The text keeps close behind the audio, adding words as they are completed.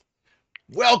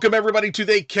Welcome, everybody, to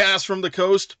the Cast from the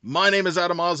Coast. My name is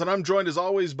Adam Oz, and I'm joined as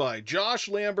always by Josh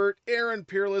Lambert, Aaron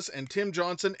Peerless, and Tim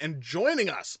Johnson. And joining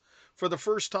us for the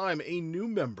first time, a new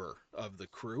member of the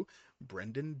crew,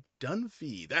 Brendan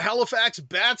Dunphy, the Halifax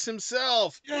Bats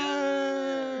himself. Yay!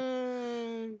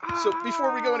 So,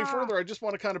 before we go any further, I just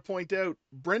want to kind of point out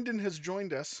Brendan has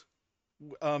joined us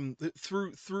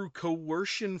through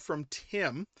coercion from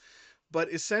Tim.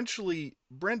 But essentially,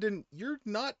 Brendan, you're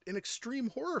not an extreme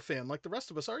horror fan like the rest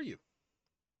of us, are you?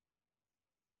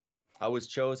 I was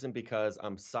chosen because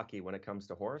I'm sucky when it comes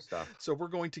to horror stuff. So we're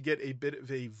going to get a bit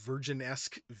of a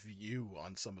virgin-esque view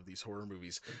on some of these horror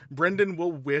movies. Brendan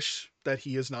will wish that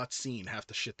he has not seen half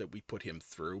the shit that we put him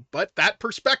through, but that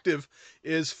perspective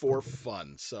is for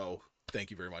fun. So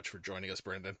thank you very much for joining us,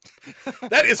 Brendan.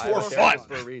 That is for fun.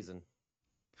 For a reason.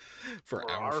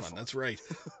 For our fun. That's right.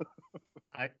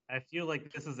 I feel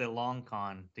like this is a long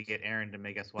con to get Aaron to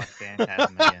make us watch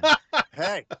Phantasm again.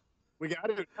 Hey, we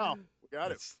got it. No, we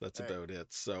got it. That's about it.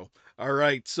 So, all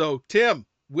right. So, Tim,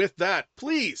 with that,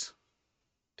 please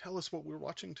tell us what we're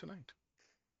watching tonight.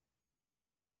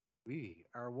 We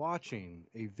are watching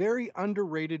a very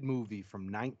underrated movie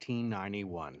from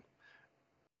 1991.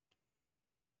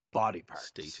 Body Parts.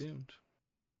 Stay tuned.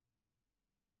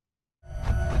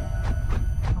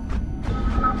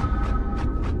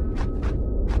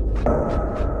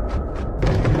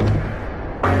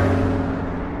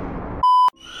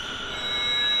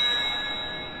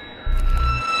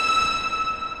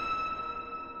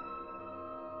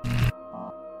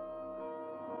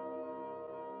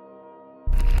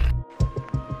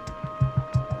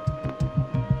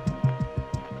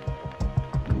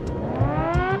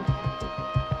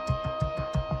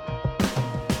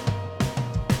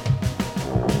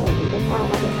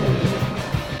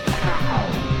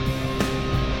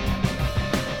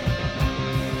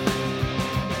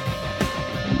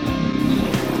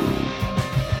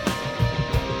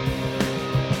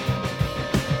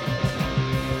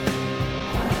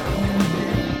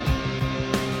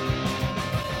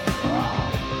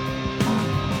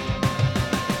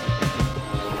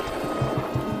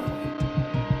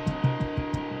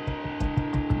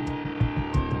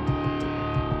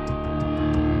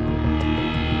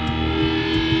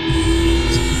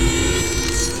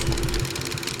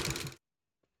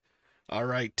 All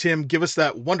right, Tim, give us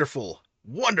that wonderful,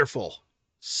 wonderful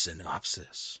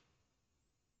synopsis.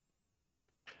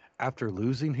 After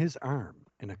losing his arm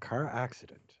in a car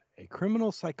accident, a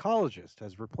criminal psychologist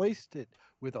has replaced it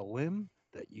with a limb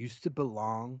that used to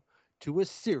belong to a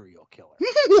serial killer.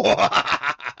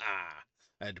 I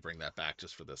had to bring that back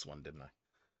just for this one, didn't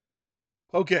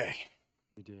I? Okay.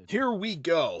 We did. Here we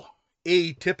go.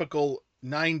 A typical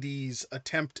 90s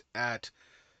attempt at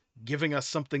giving us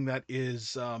something that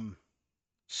is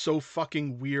so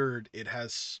fucking weird it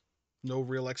has no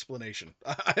real explanation.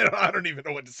 I don't even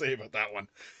know what to say about that one.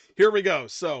 Here we go.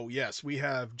 So, yes, we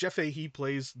have Jeff Fahey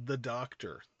plays the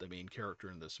Doctor, the main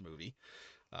character in this movie.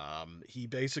 He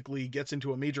basically gets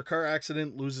into a major car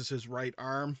accident, loses his right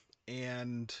arm,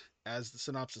 and as the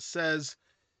synopsis says,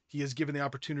 he is given the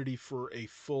opportunity for a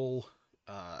full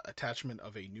attachment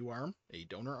of a new arm, a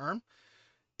donor arm.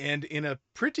 And in a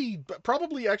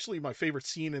probably actually my favorite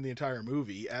scene in the entire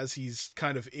movie, as he's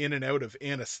kind of in and out of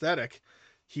anesthetic,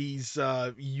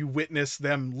 you witness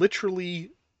them literally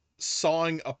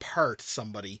sawing apart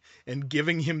somebody and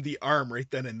giving him the arm right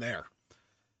then and there.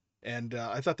 And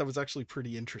I thought that was actually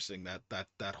pretty interesting,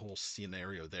 that whole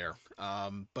scenario there.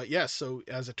 But yeah, so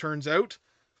as it turns out,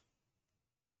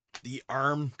 the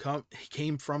arm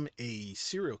came from a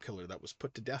serial killer that was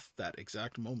put to death that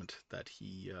exact moment that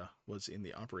he was in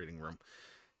the operating room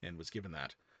and was given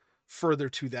that. Further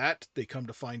to that, they come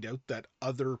to find out that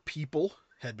other people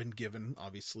had been given,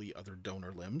 obviously, other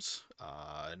donor limbs.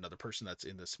 Another person that's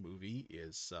in this movie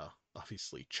is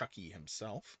obviously Chucky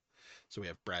himself. So we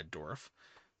have Brad Dourif.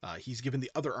 He's given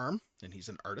the other arm, and he's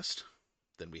an artist.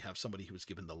 Then we have somebody who was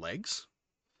given the legs.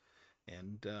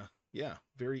 And yeah,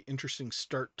 very interesting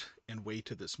start and way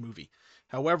to this movie.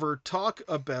 However, talk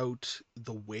about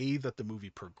the way that the movie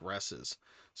progresses.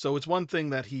 So it's one thing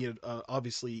that he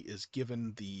obviously is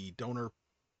given the donor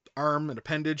arm and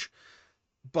appendage,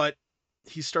 but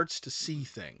he starts to see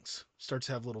things, starts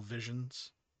to have little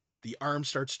visions. The arm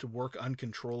starts to work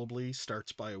uncontrollably,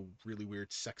 starts by a really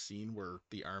weird sex scene where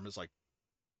the arm is like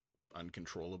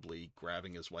uncontrollably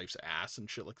grabbing his wife's ass and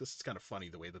shit like this. It's kind of funny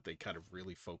the way that they kind of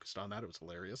really focused on that. It was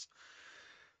hilarious.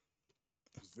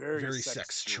 Very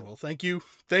sexual. Thank you,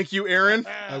 Aaron.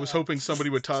 I was hoping somebody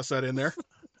would toss that in there.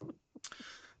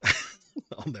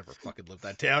 I'll never fucking live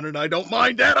that down, and I don't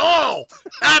mind at all,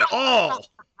 at all.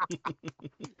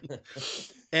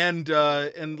 And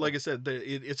like I said,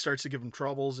 it starts to give him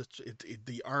troubles.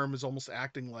 The arm is almost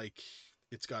acting like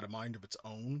it's got a mind of its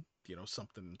own. You know,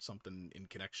 something in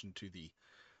connection to the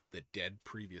dead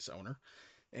previous owner.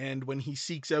 And when he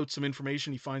seeks out some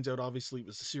information, he finds out obviously it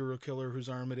was the serial killer whose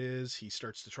arm it is. He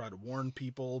starts to try to warn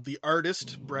people. The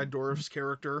artist, Brad Dourif's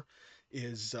character,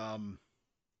 is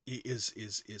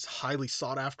highly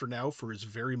sought after now for his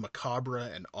very macabre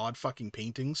and odd fucking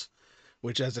paintings,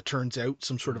 which, as it turns out,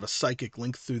 some sort of a psychic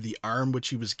link through the arm which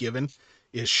he was given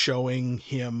is showing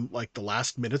him like the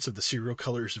last minutes of the serial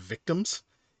killer's victims,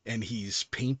 and he's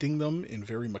painting them in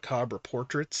very macabre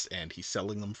portraits, and he's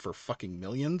selling them for fucking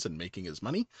millions and making his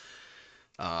money.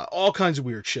 All kinds of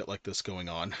weird shit like this going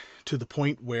on, to the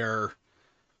point where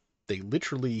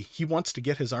he wants to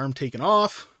get his arm taken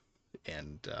off,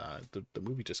 and the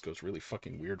movie just goes really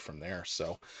fucking weird from there.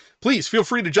 So please feel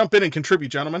free to jump in and contribute,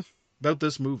 gentlemen, about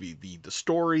this movie, the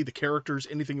story, the characters,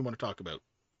 anything you want to talk about.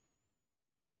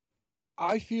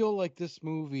 I feel like this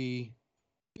movie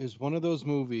is one of those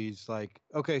movies like,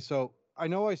 okay, so I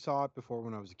know I saw it before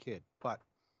when I was a kid, but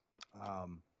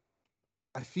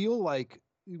I feel like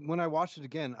when I watched it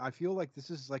again, I feel like this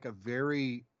is like a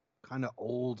very kind of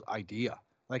old idea.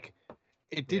 Like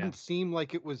it didn't seem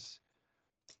like it was,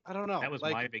 I don't know. That was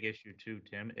like, my big issue too,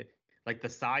 Tim. Like the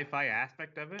sci-fi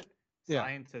aspect of it, Yeah.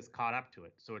 science has caught up to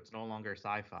it, so it's no longer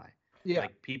sci-fi. Yeah.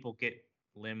 Like people get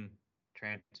limb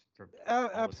transfer. all the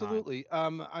time. Absolutely.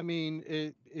 I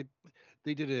mean,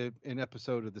 they did an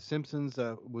episode of The Simpsons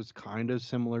that was kind of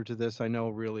similar to this. I know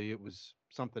really it was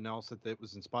something else that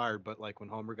was inspired, but like when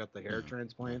Homer got the hair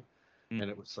transplant and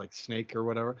it was like Snake or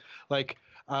whatever. Like,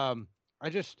 I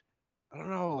don't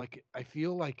know. Like, I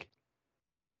feel like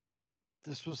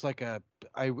this was like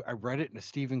I read it in a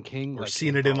Stephen King, Or like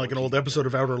seen it in like an old anthology episode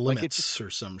of Outer Like, it Limits just- or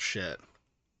some shit.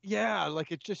 Yeah,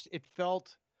 like it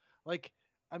felt like,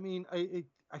 I mean,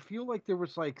 I feel like there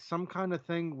was like some kind of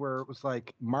thing where it was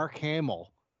like Mark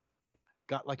Hamill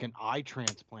got like an eye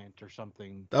transplant or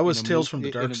something. That was in a Tales mo- from the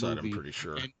in Dark a Side, I'm movie. pretty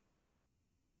sure. And-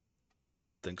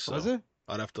 Think so. Was it?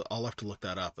 I'll have to look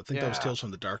that up. I think that was Yeah. Tales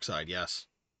from the Dark Side, yes.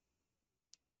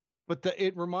 But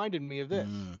it reminded me of this.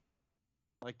 Mm.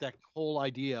 Like that whole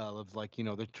idea of like, you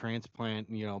know, the transplant,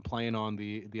 you know, playing on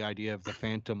the idea of the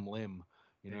phantom limb.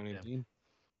 You know what I mean?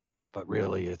 But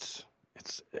really it's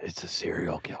a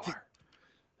serial killer.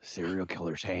 A serial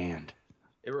killer's hand.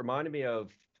 It reminded me of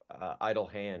Idle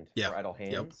Hand Yeah. or Idle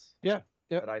Yep. Hands. Yeah.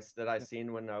 Yep. That I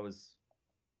seen when I was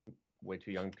way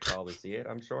too young to probably see it,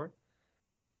 I'm sure.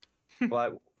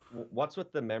 But what's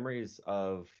with the memories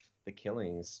of the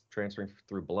killings transferring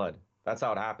through blood? That's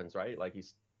how it happens, right? Like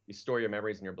you store your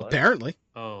memories in your blood. Apparently.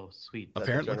 Oh, sweet. That's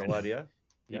Apparently. the general idea.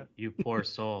 You poor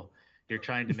soul. You're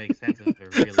trying to make sense of a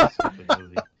really stupid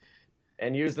movie.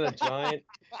 And using a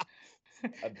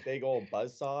big old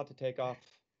buzzsaw to take off.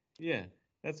 Yeah,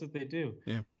 that's what they do.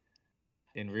 Yeah.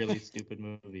 In really stupid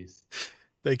movies.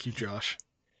 Thank you, Josh.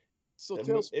 So It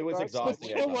Tales was from the Dark exhausting.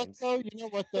 Side- You know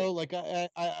what though? Like I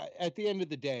at the end of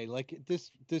the day, like this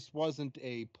wasn't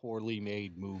a poorly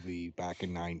made movie back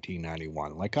in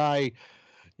 1991. Like I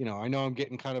know I'm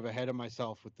getting kind of ahead of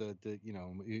myself with the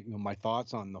my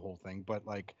thoughts on the whole thing, but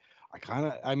like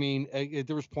I mean,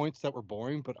 there was points that were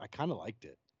boring, but I kind of liked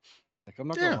it. Like I'm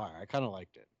not Yeah. gonna lie, I kind of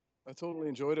liked it. I totally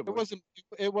enjoyed it.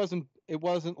 It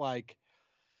wasn't like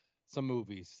some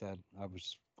movies that I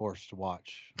was forced to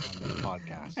watch on the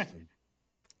podcast. and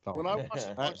felt When I like-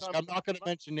 watched I'm not going to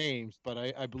mention names, but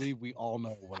I believe we all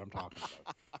know what I'm talking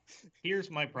about. Here's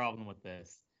my problem with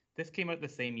this. This came out the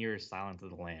same year as Silence of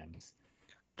the Lambs.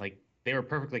 Like they were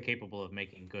perfectly capable of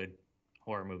making good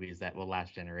horror movies that will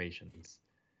last generations.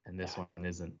 And this one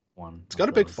isn't one. It's got a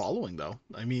of big those. following though.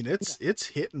 I mean, it's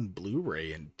hitting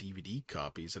Blu-ray and DVD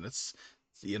copies, and it's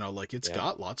it's Yeah.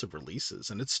 got lots of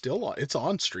releases, and it's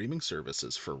on streaming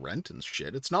services for rent and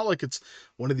shit. It's not like it's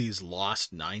one of these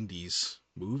lost 90s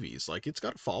movies. Like it's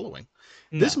got a following.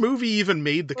 This No. movie even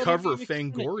made the Well, I cover mean, of it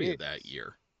kinda Fangoria is. that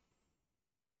year.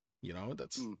 You know,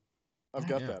 that's I've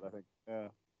got Yeah. that. I think. Yeah.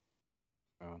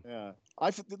 Oh. Yeah.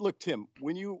 Look, Tim.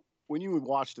 When you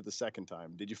watched it the second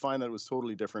time, did you find that it was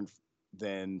totally different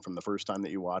than from the first time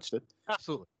that you watched it?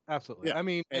 Absolutely. Yeah, I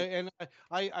mean, and- and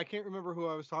I can't remember who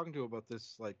I was talking to about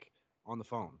this, like on the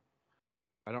phone.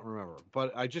 I don't remember,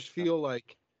 but I just feel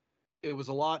like it was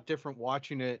a lot different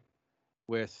watching it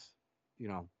with,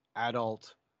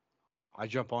 adult. I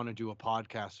jump on and do a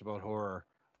podcast about horror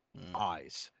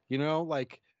eyes.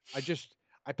 Like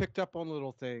I picked up on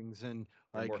little things and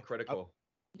And like more critical.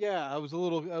 Yeah, I was a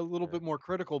little Yeah. bit more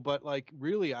critical, but like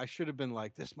really I should have been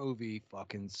like, this movie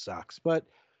fucking sucks. But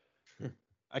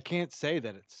I can't say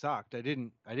that it sucked. I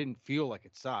didn't feel like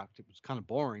it sucked. It was kind of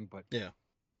boring, but Yeah.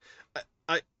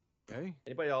 I okay.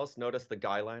 Anybody else notice the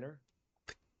guy liner?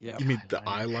 Yeah. you mean the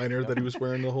Eyeliner. eyeliner Yep. that he was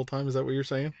wearing the whole time? Is that what you're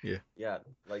saying? Yeah, Yeah,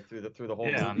 like through the whole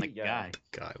Yeah, on the movie. Yeah, guy.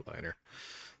 guy liner.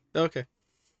 Okay.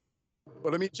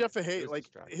 But I mean, Jeff it Fahey, was like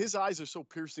distracting. his eyes are so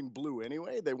piercing blue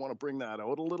anyway. They want to bring that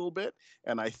out a little bit,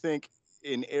 and I think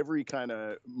in every kind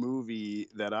of movie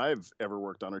that I've ever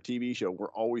worked on or TV show,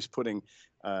 we're always putting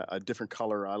a different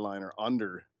color eyeliner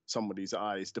under somebody's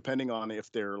eyes, depending on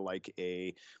if they're like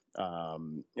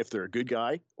if they're a good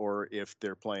guy or if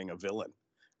they're playing a villain.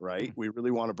 Right? We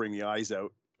really want to bring the eyes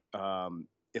out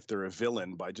if they're a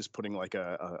villain by just putting like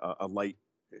a light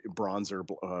bronzer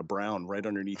brown right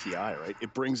underneath the eye, right?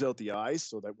 It brings out the eyes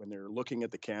so that when they're looking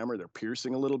at the camera, they're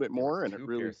piercing a little bit They were more, and it too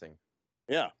really, piercing.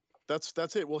 yeah,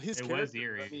 that's it. Well, his It character, was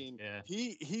eerie. I mean, Yeah.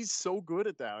 he's so good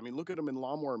at that. I mean, look at him in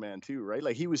Lawnmower Man too, right?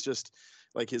 Like he was just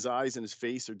like his eyes and his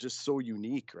face are just so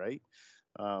unique, right?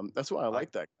 That's why I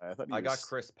like that guy. I thought he I got was.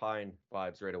 Chris Pine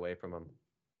vibes right away from him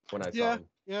when I saw Yeah, him.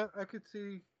 yeah, I could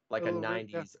see Like a little bit,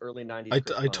 yeah. 90s, early 90s I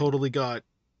Chris I Pine. totally got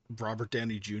Robert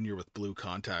Downey Jr. with blue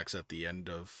contacts at the end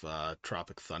of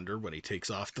Tropic Thunder when he takes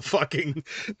off the fucking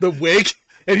the wig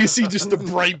and you see just the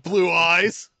bright blue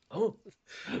eyes. Oh,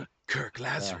 Kirk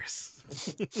Lazarus.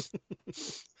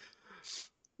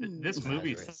 This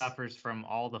movie Lazarus. suffers from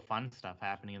all the fun stuff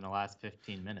happening in the last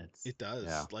 15 minutes. It does.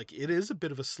 Yeah. Like it is a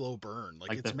bit of a slow burn. Like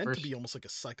Like it's the meant to first- be almost like a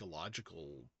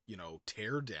psychological,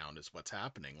 tear down is what's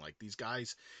happening. Like these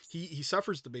guys, he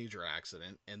suffers the major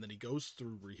accident and then he goes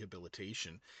through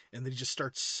rehabilitation and then he just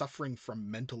starts suffering from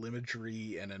mental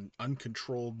imagery and an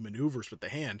uncontrolled maneuvers with the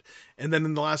hand. And then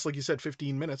in the last, like you said,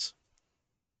 15 minutes,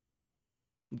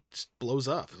 it just blows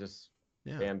up. it's just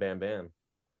Yeah. bam, bam, bam.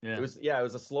 Yeah. It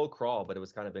was a slow crawl, but it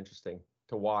was kind of interesting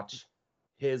to watch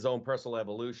his own personal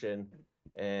evolution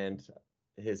and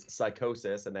his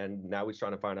psychosis, and then now he's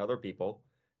trying to find other people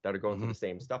that are going through the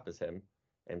same stuff as him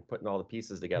and putting all the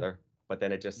pieces together. But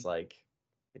then it just like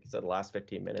you said, the last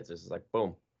 15 minutes is just like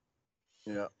boom,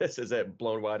 Yeah. this is it,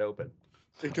 blown wide open. It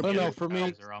I don't completely- know, for me,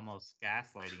 guys are almost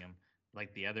gaslighting him.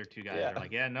 Like the other two guys Yeah. are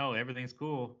like, yeah, no, everything's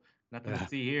cool. Nothing Yeah. to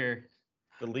see here.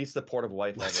 The least supportive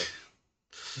wife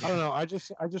ever. I don't know. I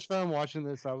just found watching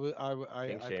this. I King I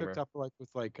shamer. picked up like with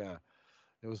like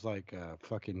it was like a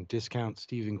fucking discount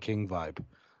Stephen King vibe,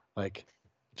 like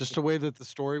just the way that the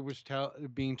story was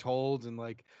being told, and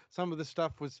like some of the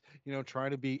stuff was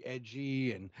trying to be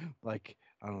edgy and like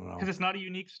I don't know. Because it's not a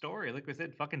unique story. Like I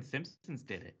said, fucking Simpsons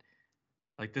did it.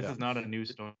 Like this Yeah. is not a new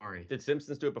story. Did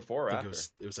Simpsons do it before or I think after?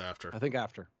 it was after. I think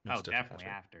after. It was Oh, definitely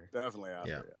after. Definitely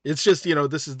after. Yeah. It's just,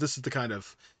 this is the kind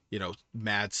of,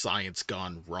 mad science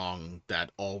gone wrong that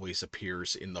always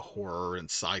appears in the horror and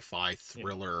sci-fi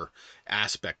thriller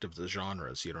aspect of the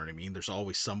genres. You know what I mean? There's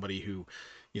always somebody who,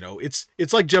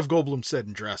 it's like Jeff Goldblum said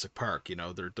in Jurassic Park,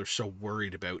 they're so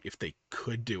worried about if they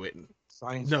could do it.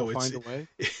 Science No, will it's- find a way,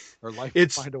 or life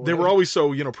It's will find a way. they were always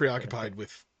so, preoccupied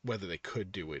with whether they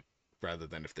could do it rather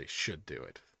than if they should do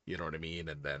it. You know what I mean?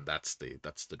 And then that's the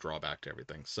drawback to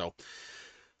everything. So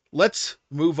let's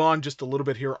move on just a little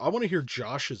bit here. I want to hear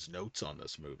Josh's notes on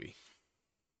this movie.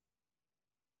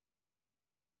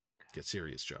 Get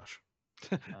serious, Josh.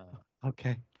 Uh,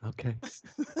 Okay.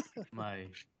 my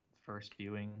first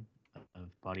viewing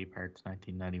of Body Parts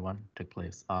 1991 took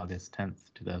place August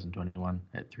 10th, 2021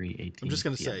 at 3:18. I'm just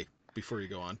going to PM. say before you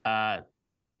go on. Yeah.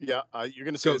 You're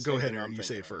going to say the Go same ahead, thing Aaron. I'm You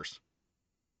say thinking it of. first.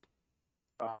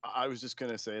 I was just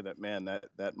gonna say that, man,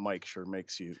 that mic sure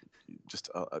makes you just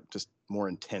more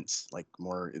intense, like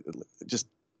more just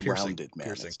Piercing, rounded, man.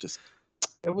 piercing. It's just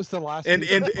It was the last. And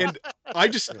season. and I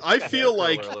feel Hair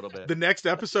like curler a little bit. the next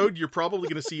episode you're probably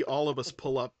going to see all of us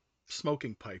pull up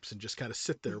smoking pipes and just kind of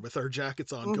sit there with our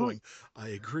jackets on Mhm. going, I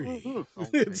agree. Mhm.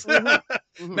 It's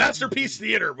Mhm. Masterpiece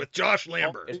Theater with Josh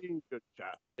Lambert. Good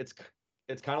chat. It's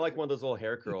kind of like one of those little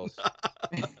hair curls.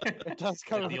 It does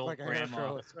kind Like of the look old like a hair grandma.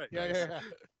 curler. That's right. Yeah, Nice. yeah, yeah.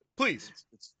 Please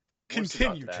It's more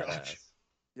continue, Badass. Josh.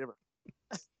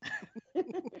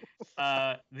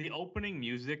 The opening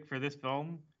music for this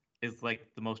film is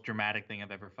like the most dramatic thing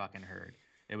I've ever fucking heard.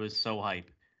 It was so hype.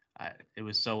 It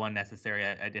was so unnecessary.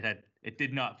 It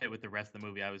did not fit with the rest of the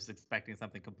movie. I was expecting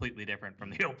something completely different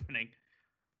from the opening.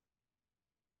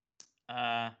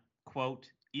 Quote,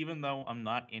 even though I'm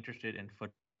not interested in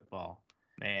football,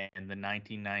 man, the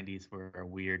 1990s were a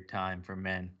weird time for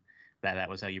men. That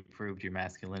was how you proved your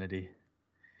masculinity.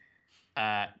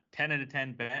 10 out of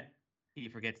 10 bet he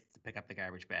forgets to pick up the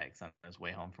garbage bags on his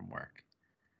way home from work.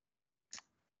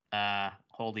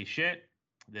 Holy shit,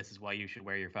 This is why you should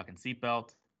wear your fucking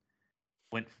seatbelt.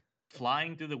 Went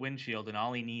flying through the windshield, and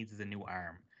all he needs is a new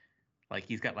arm. Like,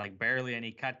 he's got like barely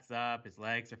any cuts up. His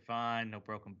legs are fine, no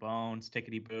broken bones,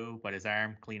 tickety boo, but his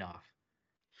arm clean off.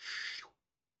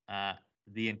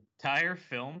 The entire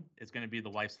film is going to be the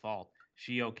wife's fault.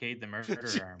 She okayed the murder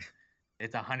arm.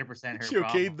 It's 100% her She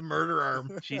problem. okayed the murder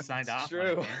arm. She signed It's off on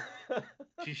true. it.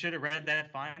 She should have read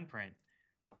that fine print.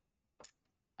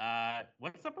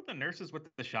 What's up with the nurses with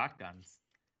the shotguns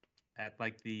at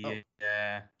like the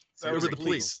That They was were the the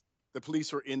police. The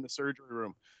police were in the surgery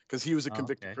room because he was a Oh,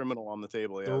 convicted okay. criminal on the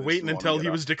table. They Yeah, were just waiting wanted to until get he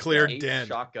up. was declared 8 dead.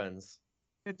 shotguns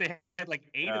They had like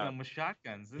 8 Yeah. of them with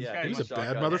shotguns. This Yeah, guy He was a must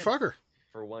bad shotgun. motherfucker.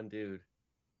 for one dude.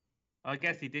 I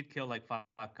guess he did kill like 5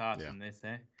 cops Yeah. in this,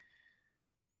 eh?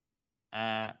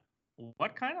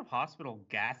 What kind of hospital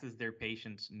gasses their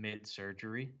patients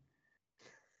mid-surgery?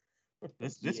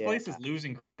 This Yeah. place is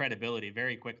losing credibility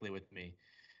very quickly with me.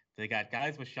 They got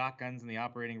guys with shotguns in the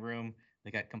operating room.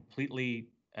 They got completely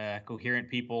coherent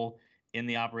people in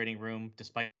the operating room,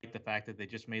 despite the fact that they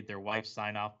just made their wife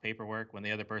sign off paperwork when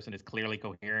the other person is clearly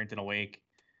coherent and awake.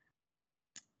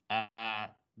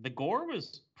 The gore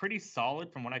was pretty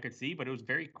solid from what I could see, but it was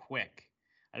very quick.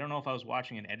 I don't know if I was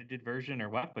watching an edited version or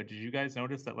what, but did you guys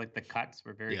notice that like the cuts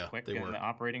were very Yeah, quick they in were. the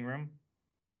operating room?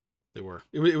 They were.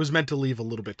 It was meant to leave a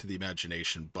little bit to the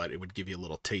imagination, but it would give you a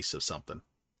little taste of something.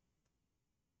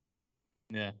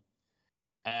 Yeah.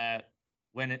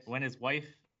 When his wife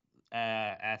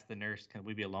asked the nurse, "Can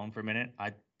we be alone for a minute?"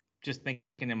 I just thinking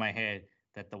in my head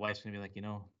that the wife's gonna be like,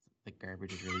 the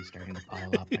garbage is really starting to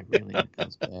pile up. I really need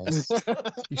those beds.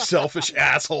 You selfish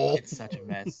asshole. It's such a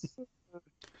mess.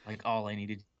 Like, all I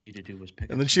needed you to do was pick up.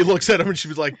 And then some she looks at him and garbage. she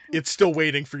was like, "It's still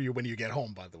waiting for you when you get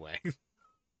home, by the way."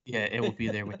 Yeah, it will be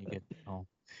there when you get home.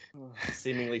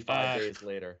 Seemingly 5 days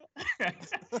later.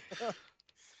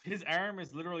 His arm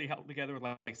is literally held together with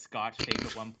like scotch tape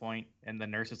at one point, and the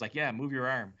nurse is like, "Yeah, move your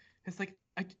arm." It's like,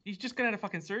 he's just got out of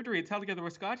fucking surgery. It's held together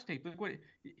with scotch tape. Like, what?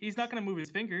 He's not gonna move his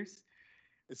fingers.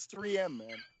 It's 3M,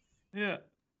 man.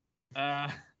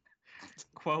 Yeah.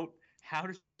 Quote: "How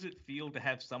does it feel to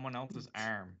have someone else's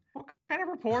arm?" What kind of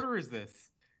reporter is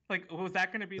this? Like, was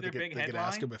that going to be their big They could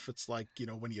ask headline? him if it's like,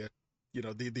 when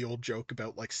the old joke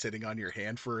about like sitting on your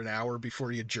hand for an hour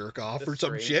before you jerk off The or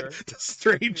some shit.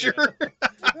 stranger. The stranger.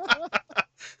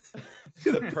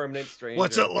 The permanent stranger.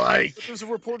 What's it like? But there's a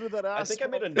reporter that I asked. think I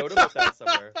made a note about that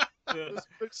somewhere.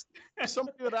 There's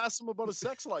somebody that asked him about a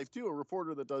sex life too. A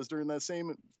reporter that does during that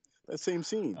same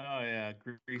scene. Oh yeah,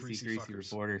 greasy fuckers.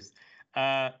 reporters.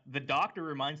 The doctor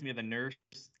reminds me of the nurse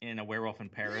in A Werewolf in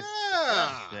Paris.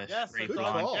 Yeah. The Yes, straight good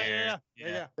blonde call. hair.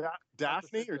 Yeah.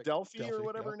 Daphne or Delphi Delphi, or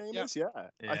whatever her name yeah. is. Yeah.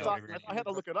 Yeah, I had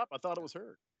to look it up. I thought it was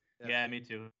her. Yeah, me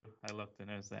too. I looked and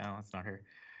I was like, oh, it's not her.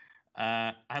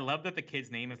 I love that the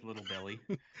kid's name is Little Billy.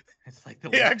 It's like the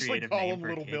They least actually creative call name him for a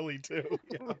Little kid. Billy too.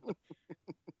 Yeah.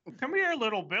 Come here,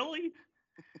 Little Billy.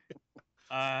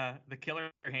 The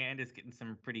killer hand is getting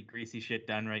some pretty greasy shit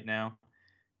done right now.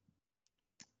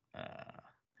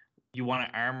 You want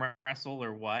to arm wrestle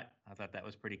or what? I thought that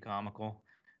was pretty comical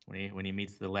when he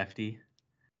meets the lefty.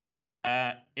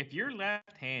 If you're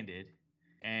left-handed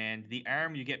and the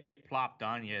arm you get plopped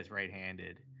on you is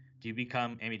right-handed, do you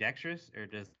become ambidextrous or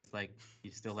just like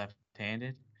you still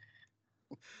left-handed?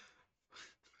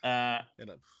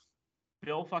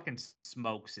 Bill fucking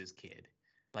smokes his kid,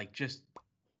 like just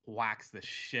whacks the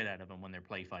shit out of him when they're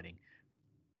play fighting.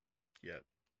 Yeah.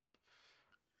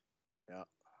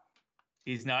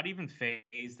 He's not even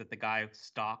phased that the guy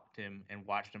stopped him and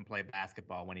watched him play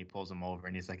basketball when he pulls him over,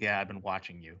 and he's like, "Yeah, I've been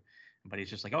watching you," but he's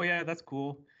just like, "Oh yeah, that's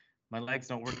cool. My legs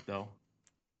don't work though."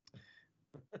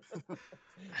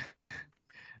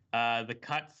 The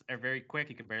cuts are very quick.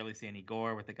 You can barely see any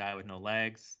gore with the guy with no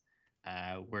legs.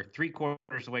 We're 3/4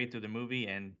 away through the movie,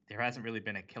 and there hasn't really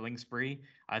been a killing spree.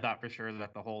 I thought for sure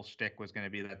that the whole shtick was going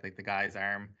to be that like the guy's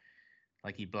arm,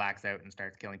 like he blacks out and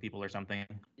starts killing people or something.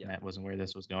 Yeah. That wasn't where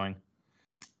this was going.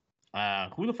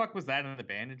 Who the fuck was that in the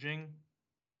bandaging?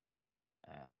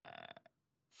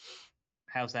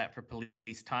 How's that for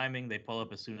police timing? They pull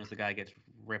up as soon as the guy gets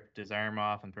ripped his arm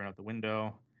off and thrown out the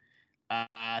window.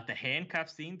 The handcuff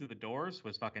scene through the doors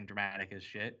was fucking dramatic as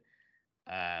shit.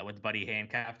 With Buddy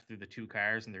handcuffed through the 2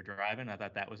 cars and they're driving. I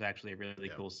thought that was actually a really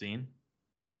cool scene.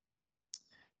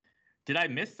 Did I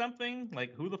miss something?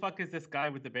 Like, who the fuck is this guy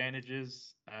with the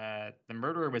bandages? The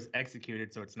murderer was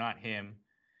executed, so it's not him.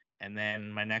 And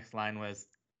then my next line was,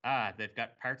 they've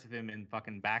got parts of him in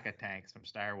fucking Bacta tanks from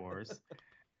Star Wars.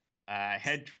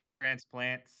 Head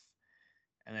transplants.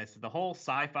 And the whole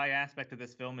sci-fi aspect of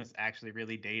this film is actually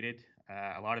really dated.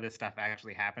 A lot of this stuff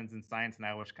actually happens in science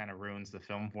now, which kind of ruins the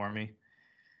film for me.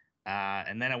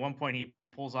 And then at one point he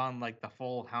pulls on like the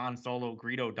full Han Solo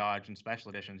Greedo dodge in special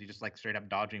editions. He just like straight up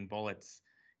dodging bullets,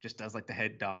 just does like the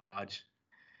head dodge.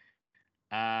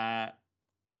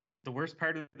 The worst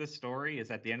part of this story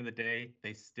is at the end of the day,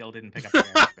 they still didn't pick up the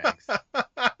airbags.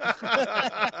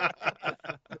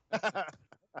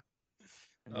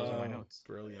 And those are my notes.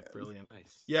 Brilliant.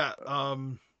 Nice. Yeah,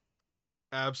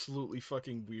 absolutely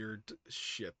fucking weird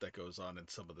shit that goes on in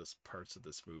some of this parts of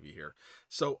this movie here.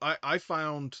 So I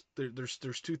found there's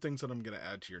two things that I'm gonna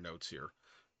add to your notes here.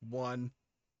 One,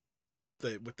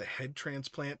 with the head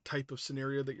transplant type of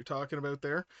scenario that you're talking about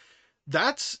there.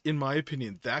 That's, in my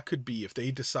opinion, that could be if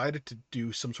they decided to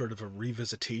do some sort of a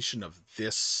revisitation of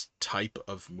this type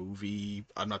of movie.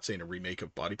 I'm not saying a remake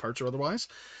of Body Parts or otherwise.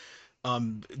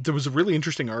 There was a really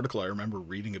interesting article I remember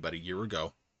reading about a year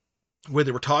ago where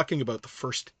they were talking about the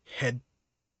first head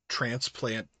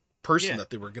transplant person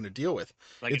that they were going to deal with.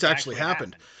 Like It's actually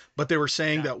happened. But they were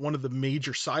saying that one of the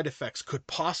major side effects could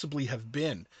possibly have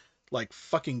been like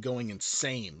fucking going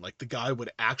insane. Like the guy would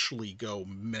actually go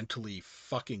mentally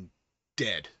fucking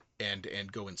dead and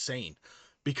go insane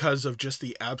because of just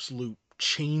the absolute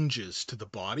changes to the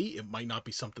body. It might not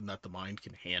be something that the mind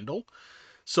can handle.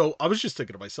 So I was just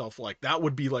thinking to myself, like, that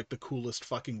would be like the coolest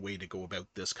fucking way to go about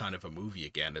this kind of a movie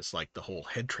again. It's like the whole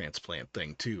head transplant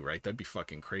thing too, right? That'd be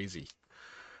fucking crazy.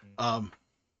 I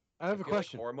have a feel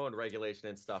question. Like hormone regulation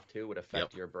and stuff too would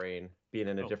affect your brain being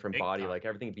in a different big body. time. Like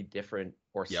everything would be different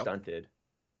or stunted.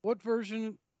 What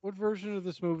version of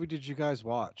this movie did you guys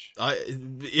watch?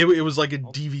 It was like a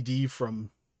DVD from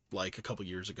like a couple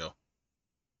years ago.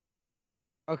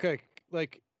 Okay,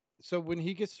 like, so when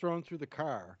he gets thrown through the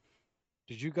car,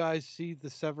 did you guys see the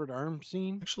severed arm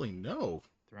scene? Actually, no.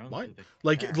 Thrown What? through the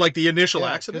Like car. like the initial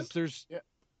Yeah, accident? 'cause there's Yeah.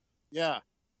 yeah,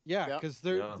 Yeah. because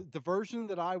Yeah. the version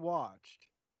that I watched,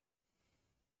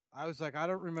 I was like, I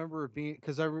don't remember it being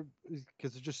because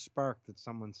it just sparked that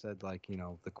someone said like, you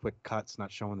know, the quick cuts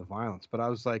not showing the violence, but I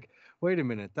was like, wait a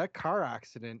minute, that car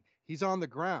accident, he's on the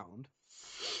ground.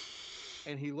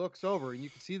 And he looks over, and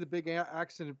you can see the big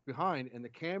accident behind, and the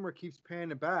camera keeps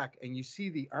panning back, and you see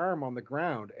the arm on the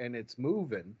ground, and it's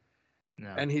moving. No.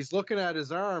 And he's looking at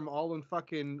his arm, all in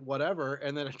fucking whatever,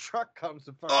 and then a truck comes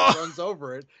and fucking runs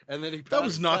over it, and then he. That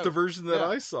was not the out. version that Yeah.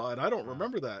 I saw, and I don't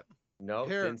remember that. No,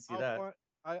 Here, didn't see that.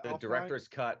 The director's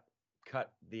cut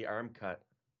the arm cut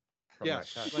from that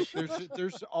cut. like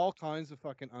there's all kinds of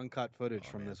fucking uncut footage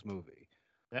from this movie.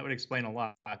 That would explain a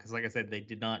lot because, like I said, they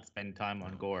did not spend time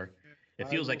on gore. It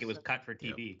feels like it was cut for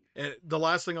TV. And the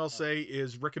last thing I'll say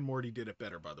is Rick and Morty did it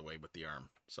better, by the way, with the arm.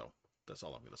 So that's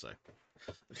all I'm gonna say.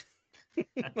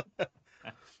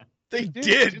 They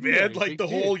did, man. Like the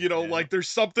whole, you know, like there's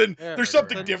something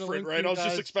different, right? I was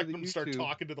just expecting them to start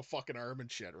talking to the fucking arm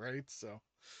and shit, right? So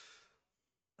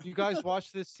you guys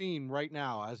watch this scene right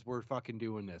now as we're fucking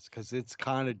doing this because it's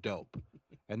kind of dope.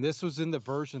 And this was in the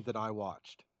version that I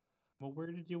watched. Well, where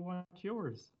did you watch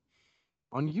yours?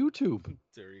 On YouTube.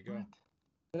 There you go.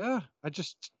 Yeah, I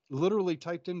just literally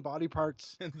typed in body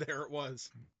parts. And there it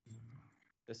was.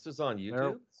 This is on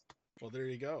YouTube? Well, there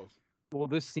you go. Well,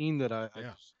 this scene that I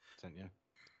just sent you.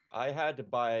 I had to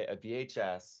buy a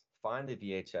VHS, find the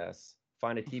VHS,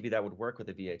 find a TV that would work with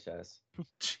a VHS.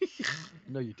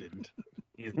 No, you didn't.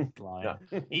 He's lying.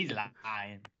 No. He's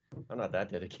lying. I'm not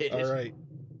that dedicated. All right.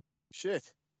 Shit.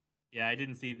 Yeah, I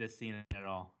didn't see this scene at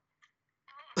all.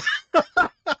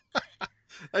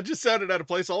 That just sounded out of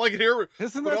place. All I could hear,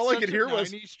 Isn't that all I such could a hear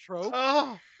was, 90s trope?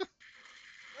 oh.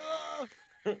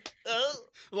 I'm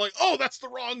like, oh, that's the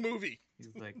wrong movie. He's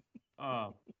like,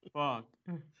 oh, fuck.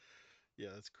 Yeah,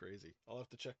 that's crazy. I'll have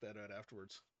to check that out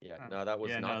afterwards. Yeah, no, that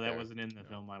was not that there. wasn't in the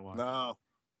film I watched. No.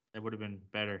 That would have been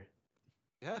better.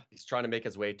 Yeah. He's trying to make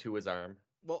his way to his arm.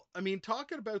 Well, I mean,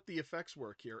 talking about the effects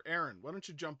work here, Aaron, why don't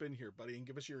you jump in here, buddy, and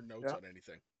give us your notes on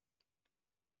anything?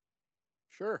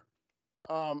 Sure.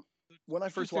 When I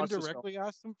first Did you watched this directly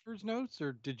ask him for his notes,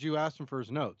 or did you ask him for his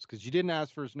notes? Because you didn't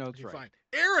ask for his notes, right? Fine.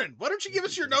 Aaron, why don't you give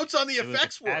us your notes on the It was a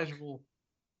effects work? casual.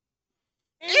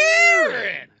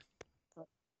 Aaron!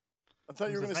 I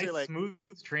thought you were It was going to a say nice like smooth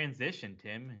transition,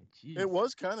 Tim. Jeez. it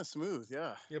was kind of smooth,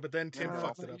 yeah. Yeah, but then Tim Yeah,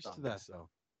 fucked I'm it up. used to on that, this, though.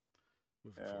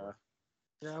 moving Yeah. forward.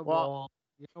 Yeah, Well- well,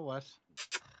 you know what?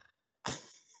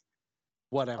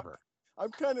 Whatever. I'm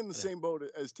kind of in the same boat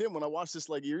as Tim. When I watched this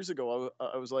like years ago,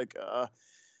 I was like,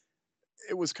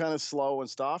 it was kind of slow and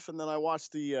stuff. And then I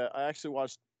watched I actually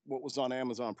watched what was on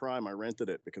Amazon Prime. I rented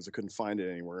it because I couldn't find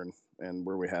it anywhere, and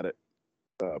where we had it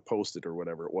posted or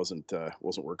whatever, it wasn't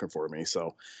working for me.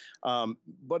 So,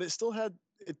 but it still had.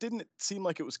 It didn't seem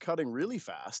like it was cutting really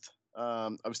fast.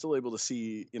 I was still able to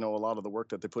see, a lot of the work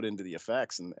that they put into the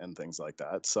effects and things like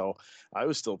that. So I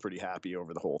was still pretty happy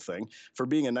over the whole thing for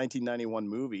being a 1991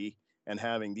 movie and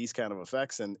having these kind of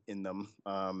effects in them.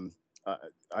 Uh,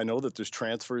 I know that there's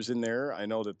transfers in there. I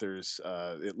know that there's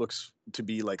it looks to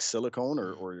be like silicone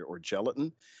or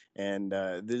gelatin, and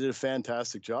they did a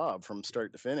fantastic job from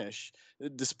start to finish.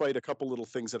 Despite a couple little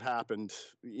things that happened,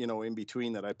 in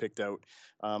between that I picked out,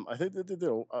 I think they did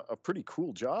a pretty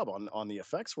cool job on the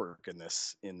effects work in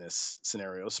this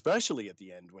scenario, especially at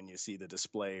the end when you see the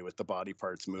display with the body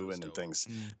parts moving and dope. things.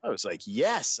 Mm. I was like,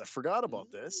 yes, I forgot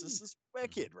about this. This is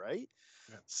wicked, right?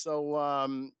 Yeah.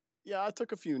 So yeah, I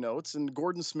took a few notes, and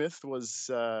Gordon Smith was.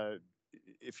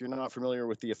 If you're not familiar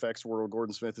with the effects world,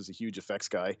 Gordon Smith is a huge effects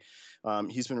guy.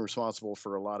 He's been responsible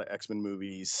for a lot of X-Men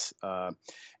movies, and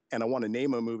I want to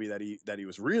name a movie that he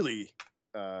was really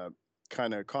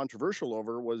kind of controversial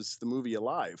over was the movie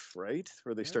Alive, right,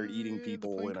 where they start eating The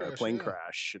people plane in a crash, plane yeah.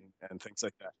 crash and things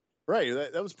like that. Right,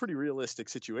 that was a pretty realistic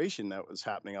situation that was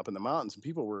happening up in the mountains, and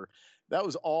people were. That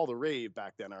was all the rave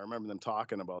back then. I remember them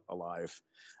talking about Alive.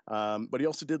 But he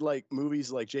also did like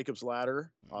movies like Jacob's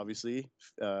Ladder, obviously.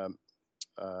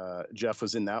 Jeff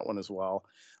was in that one as well.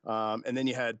 And then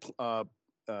you had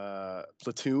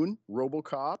Platoon,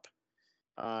 RoboCop,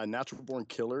 Natural Born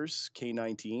Killers,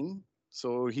 K-19.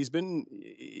 So he's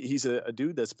a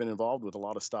dude that's been involved with a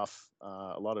lot of stuff,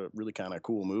 a lot of really kind of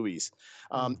cool movies.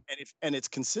 And it's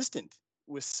consistent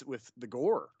with the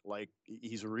gore. Like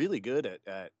he's really good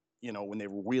at when they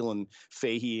were wheeling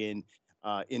Fahey in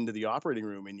into the operating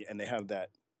room and they have that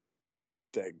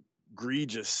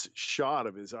egregious shot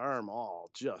of his arm all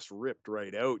just ripped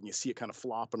right out and you see it kind of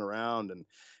flopping around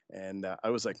and I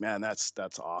was like, man, that's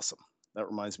awesome. That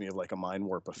reminds me of like a mind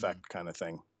warp effect kind of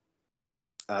thing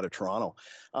out of Toronto.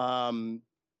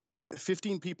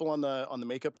 15 people on the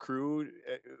makeup crew,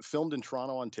 filmed in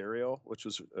Toronto, Ontario, which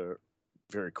was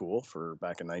very cool for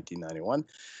back in 1991.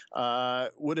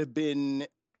 Would have been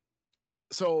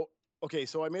so okay.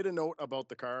 So I made a note about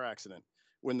the car accident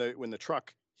when the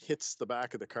truck hits the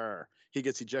back of the car, he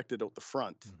gets ejected out the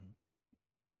front. Mhm.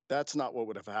 That's not what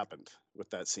would have happened with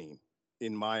that scene.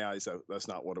 In my eyes, that's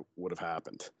not what would have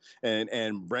happened.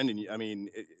 And Brendan, I mean,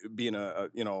 being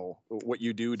what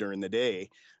you do during the day,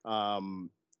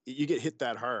 you get hit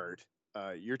that hard,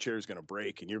 your chair is going to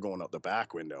break and you're going out the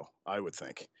back window. I would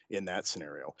think in that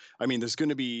scenario. I mean, there's going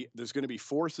to be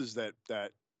forces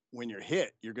that when you're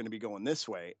hit, you're going to be going this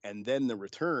way, and then the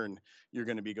return, you're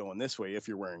going to be going this way if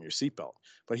you're wearing your seatbelt.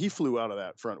 But he flew out of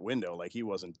that front window like he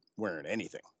wasn't wearing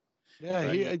anything. Yeah,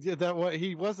 Right. he did that. What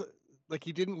he wasn't like.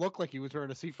 He didn't look like he was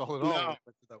wearing a seatbelt at all.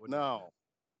 No,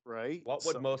 right. What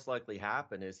would most likely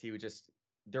happen is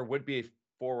there would be a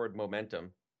forward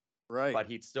momentum, right, but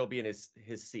he'd still be in his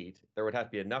seat. There would have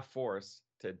to be enough force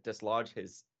to dislodge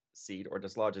his seat or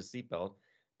dislodge his seatbelt,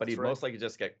 but he'd most likely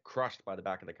just get crushed by the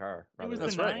back of the car. It was the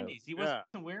 90s. He wasn't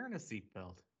wearing a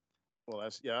seatbelt. Well,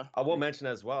 that's yeah. I will mention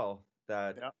as well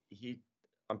that Yeah.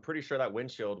 I'm pretty sure that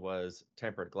windshield was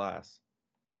tempered glass,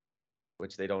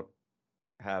 which they don't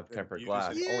have tempered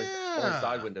glass. Only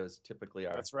side windows typically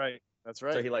are. That's right. That's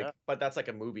right. So but that's like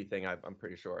a movie thing. I'm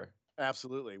pretty sure.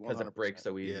 Absolutely, because it breaks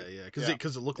so easy. Yeah,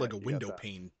 because it looked like a window that.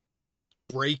 pane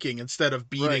breaking instead of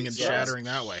beating and shattering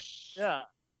that way. Yeah,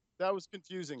 that was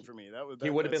confusing for me. He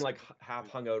would have been like half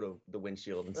hung out of the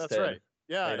windshield instead. That's right.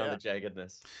 Yeah, right on the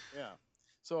jaggedness. Yeah.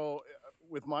 So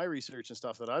with my research and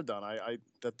stuff that I've done, I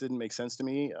that didn't make sense to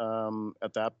me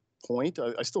at that point.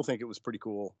 I still think it was pretty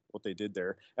cool what they did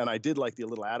there, and I did like the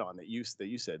little add-on that you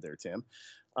said there, Tim.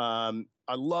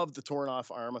 I love the torn off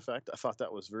arm effect. I thought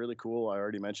that was really cool. I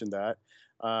already mentioned that.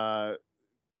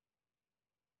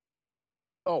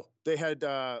 They had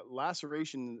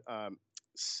laceration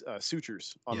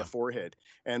sutures on the forehead,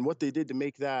 and what they did to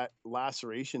make that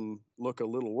laceration look a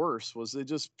little worse was they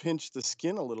just pinched the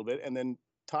skin a little bit and then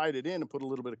tied it in and put a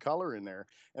little bit of color in there.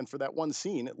 And for that one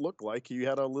scene, it looked like you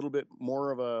had a little bit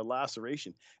more of a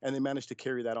laceration, and they managed to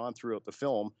carry that on throughout the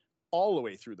film, all the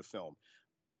way through the film.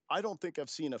 I don't think I've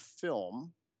seen a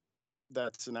film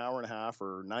that's an hour and a half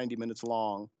or 90 minutes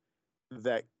long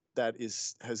that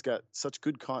has got such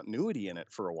good continuity in it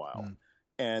for a while.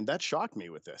 And that shocked me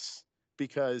with this,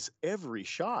 because every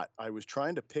shot I was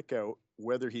trying to pick out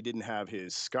whether he didn't have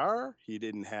his scar, he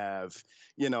didn't have,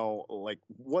 like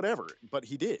whatever, but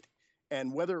he did.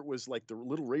 And whether it was like the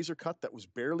little razor cut that was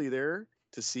barely there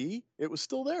to see, it was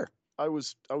still there. I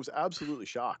was absolutely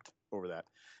shocked over that.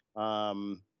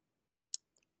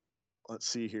 Let's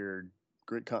see here.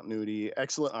 Great continuity,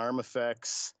 excellent arm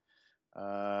effects.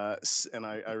 And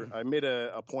I made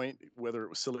a point whether it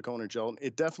was silicone or gel.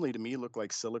 It definitely to me looked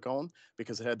like silicone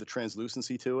because it had the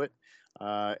translucency to it.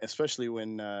 Especially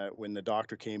when the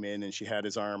doctor came in and she had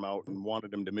his arm out and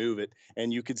wanted him to move it,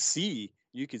 and you could see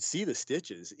the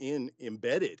stitches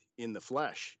embedded in the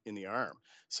flesh in the arm.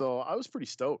 So I was pretty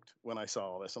stoked when I saw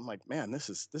all this. I'm like, man, this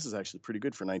is actually pretty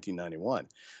good for 1991,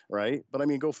 right? But I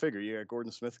mean, go figure. You got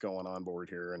Gordon Smith going on board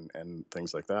here and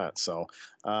things like that. So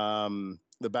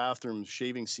the bathroom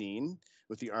shaving scene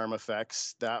with the arm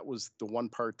effects, that was the one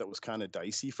part that was kind of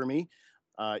dicey for me.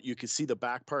 You could see the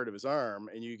back part of his arm,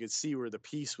 and you could see where the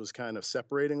piece was kind of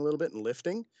separating a little bit and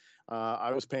lifting.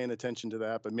 I was paying attention to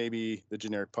that, but maybe the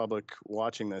generic public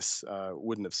watching this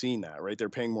wouldn't have seen that, right? They're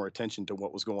paying more attention to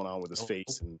what was going on with his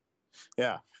face, and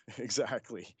yeah,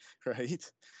 exactly,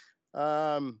 right.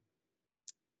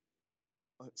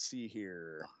 Let's see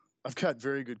here. I've got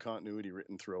very good continuity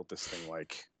written throughout this thing,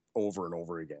 like over and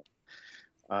over again.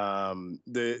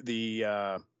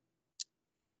 The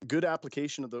good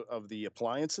application of the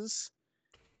appliances,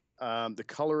 the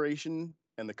coloration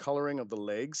and the coloring of the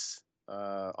legs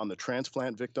on the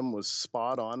transplant victim was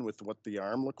spot on with what the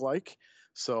arm looked like.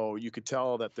 So you could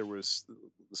tell that there was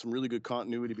some really good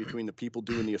continuity between the people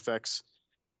doing the effects.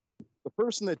 The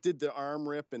person that did the arm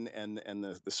rip and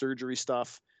the surgery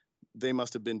stuff, they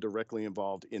must have been directly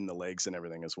involved in the legs and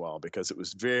everything as well, because it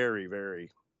was very,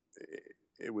 very,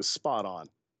 it was spot on.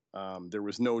 There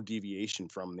was no deviation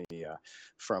from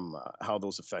how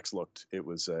those effects looked. It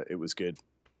was good.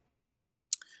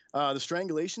 The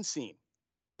strangulation scene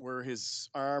where his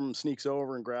arm sneaks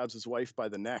over and grabs his wife by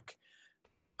the neck.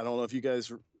 I don't know if you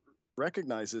guys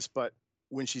recognize this, but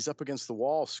when she's up against the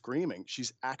wall screaming,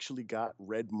 she's actually got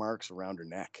red marks around her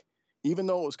neck. Even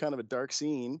though it was kind of a dark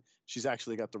scene, she's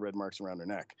actually got the red marks around her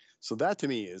neck. So that to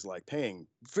me is like paying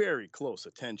very close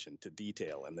attention to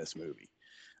detail in this movie.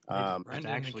 Brendan,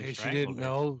 in case you didn't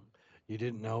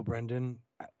know, Brendan,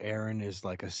 Aaron is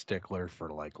like a stickler for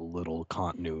like little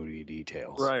continuity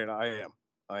details. Right, I am.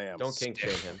 Don't kink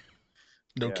shame him.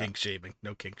 No kink shaming.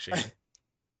 No kink shaming.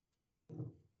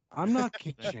 I'm not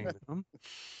kink shaming him.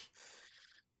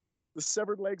 The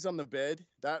severed legs on the bed,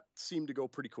 that seemed to go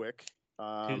pretty quick.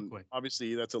 Too quick.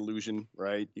 Obviously, that's illusion,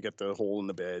 right? You get the hole in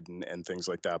the bed and things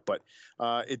like that. But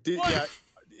it did,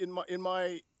 in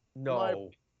my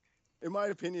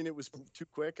opinion, it was too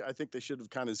quick. I think they should have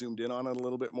kind of zoomed in on it a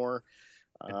little bit more.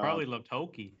 It probably looked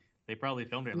hokey. They probably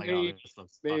filmed it like, maybe, this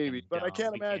looks maybe, but dumb. I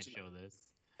can't We imagine. Can't show this.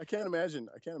 I can't imagine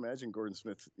Gordon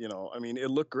Smith. I mean,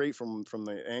 it looked great from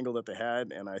the angle that they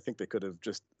had, and I think they could have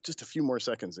just a few more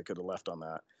seconds they could have left on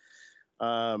that.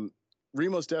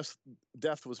 Remo's death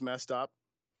was messed up,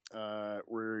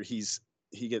 where he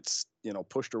gets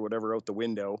pushed or whatever out the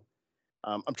window.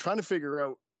 I'm trying to figure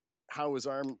out how his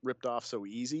arm ripped off so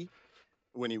easy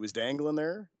when he was dangling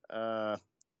there. I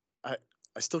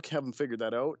still haven't figured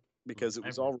that out, because it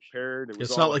was all repaired.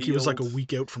 It's not like he was like a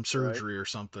week out from surgery or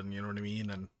something. You know what I mean?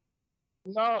 And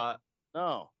no.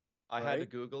 I had to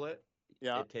Google it.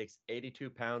 Yeah. It takes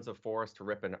 82 pounds of force to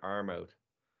rip an arm out.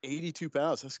 82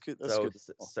 pounds. That's good. That's good.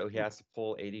 So he has to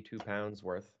pull 82 pounds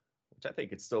worth, which I think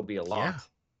could still be a lot. Yeah,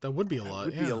 that would be a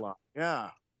lot. Be a lot.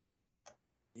 Yeah.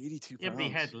 82 pounds. Yeah, but he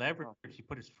had leverage. He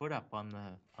put his foot up on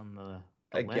the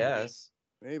I ledge. guess.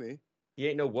 Maybe. He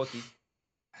ain't no Wookiee.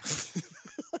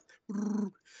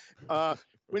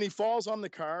 When he falls on the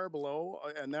car below,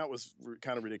 and that was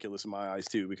kind of ridiculous in my eyes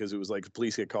too, because it was like the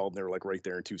police get called and they were like right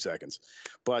there in 2 seconds.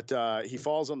 But he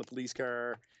falls on the police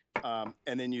car,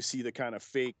 and then you see the kind of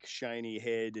fake shiny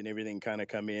head and everything kind of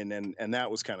come in, and that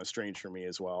was kind of strange for me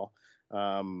as well.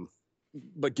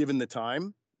 But given the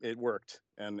time, it worked,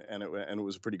 and it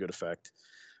was a pretty good effect.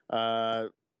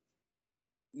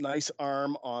 Nice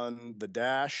arm on the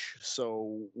dash,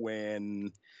 so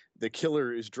when the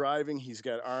killer is driving, he's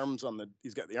got the arm on the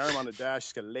dash,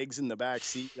 he's got legs in the back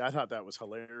seat. I thought that was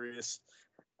hilarious.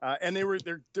 And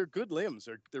they're good limbs.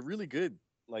 They're really good.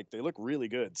 Like, they look really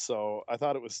good. So I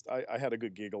thought I had a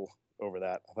good giggle over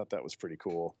that. I thought that was pretty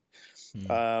cool.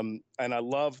 And I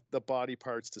love the body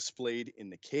parts displayed in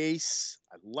the case.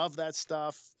 I love that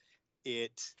stuff.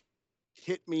 It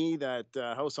hit me that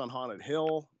House on Haunted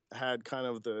Hill had kind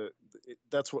of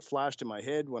that's what flashed in my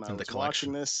head when I was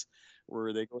watching this,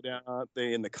 where they go down,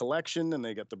 in the collection, and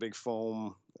they got the big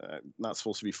foam, not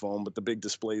supposed to be foam, but the big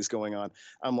displays going on.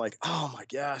 I'm like, oh my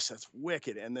gosh, that's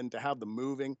wicked. And then to have them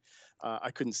moving, I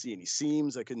couldn't see any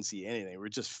seams. I couldn't see anything. They were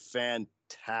just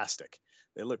fantastic.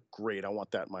 They look great. I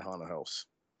want that in my haunted house.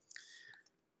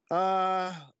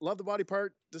 Love the body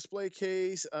part display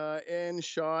case, end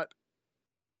shot,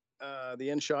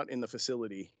 the end shot in the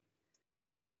facility.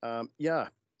 Yeah.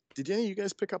 Did any of you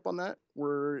guys pick up on that,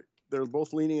 where they're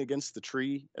both leaning against the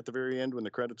tree at the very end when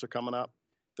the credits are coming up.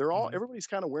 They're all Mhm. everybody's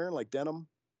kind of wearing like denim,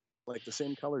 like the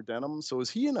same color denim. So is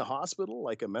he in a hospital,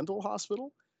 like a mental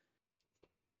hospital?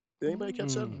 Did anybody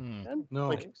catch that? Mm. Ken? No.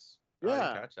 Like, Thanks. I didn't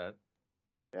yeah, catch that.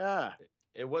 yeah,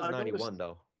 It was I 91 noticed.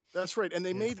 though. That's right. And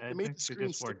they Yeah, made I they made think the they screen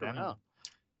just wore stick denim. around.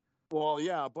 Well,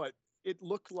 yeah, but it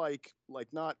looked like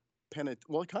not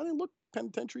well, it kind of looked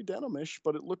penitentiary denimish,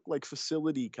 but it looked like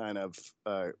facility kind of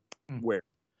Hmm. wear.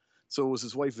 So was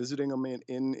his wife visiting him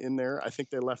in there? I think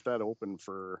they left that open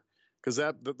for because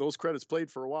those credits played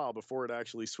for a while before it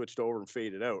actually switched over and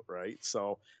faded out, right?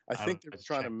 So I think they're was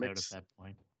trying to checked out at mix. that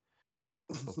point.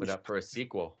 Open up for a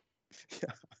sequel.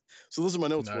 Yeah. So those are my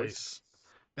notes, boys. Nice.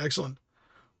 Excellent.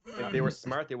 If they were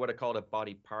smart, they would have called it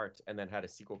Body Part and then had a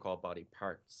sequel called Body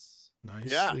Parts.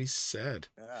 Nicely said.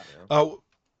 Yeah. You know? Oh,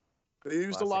 They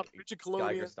used a lot of Classic rigid Geiger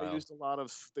collodion. They style.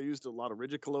 used a lot of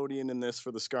rigid collodion in this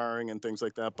for the scarring and things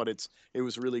like that. But it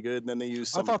was really good. And then they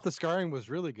used I some. thought the scarring was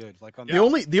really good. Like on the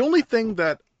only thing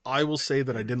that I will say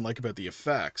that I didn't like about the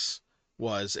effects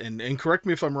was, and correct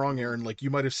me if I'm wrong, Aaron, like you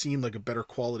might have seen like a better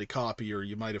quality copy, or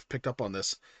you might have picked up on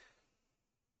this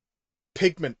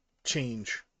pigment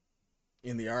change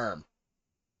in the arm.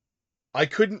 I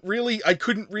couldn't really That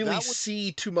was-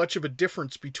 see too much of a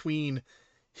difference between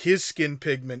his skin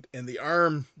pigment and the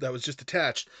arm that was just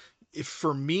attached. If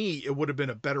for me, it would have been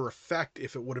a better effect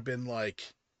if it would have been like,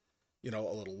 a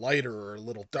little lighter or a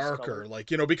little darker, Discolored. like,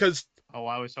 because Oh,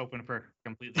 I was hoping for a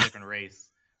completely different race.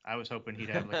 I was hoping he'd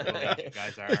have like a Malaysian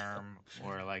guy's arm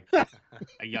or like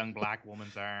a young black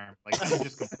woman's arm. Like he was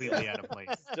just completely out of place.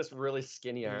 Just really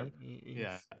skinny arm.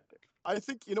 Yeah. I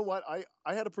think you know what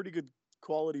I had a pretty good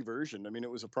quality version. I mean, it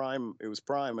was prime,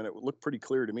 and it looked pretty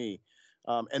clear to me.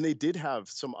 And they did have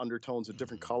some undertones of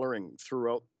different coloring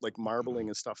throughout, like marbling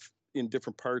and stuff in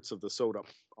different parts of the sewed up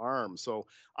arm. So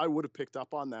I would have picked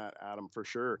up on that, Adam, for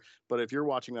sure. But if you're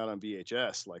watching that on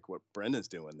VHS, like what Brendan's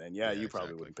doing, then yeah, you probably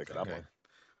exactly. wouldn't pick it Okay. up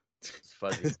It's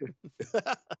fuzzy.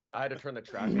 on. I had to turn the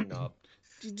tracking knob.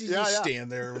 you Yeah, yeah.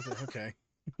 stand there with it. Okay.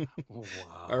 wow.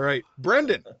 All right,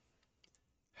 Brendan.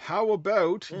 How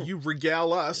about Mm. you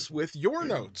regale us with your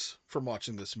notes from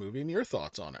watching this movie and your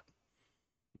thoughts on it?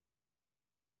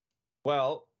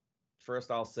 Well,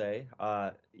 first I'll say,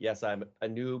 yes, I'm a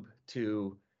noob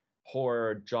to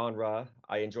horror genre.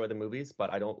 I enjoy the movies,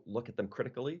 but I don't look at them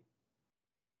critically.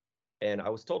 And I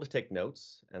was told to take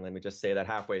notes, and let me just say that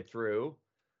halfway through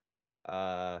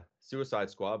Suicide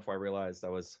Squad, before I realized I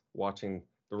was watching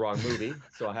the wrong movie,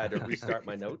 so I had to restart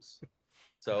my notes.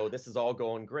 So this is all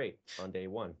going great on day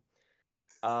one.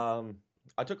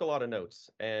 I took a lot of notes,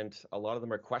 and a lot of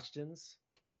them are questions,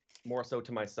 more so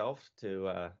to myself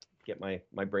to get my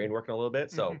brain working a little bit.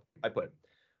 So I put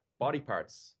Body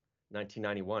Parts,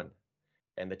 1991,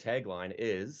 and the tagline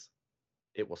is,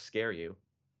 "It will scare you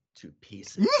to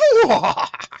pieces."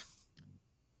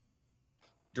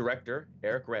 Director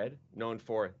Eric Red, known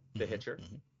for The Hitcher,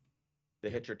 The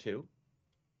Hitcher 2,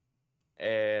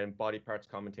 and Body Parts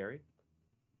commentary.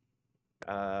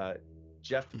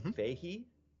 Jeff Fahey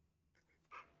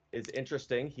is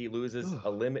interesting. He loses a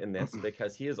limb in this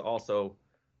because he is also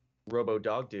Robo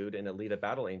Dog Dude in Alita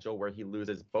Battle Angel, where he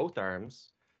loses both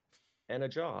arms and a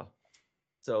jaw.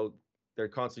 So they're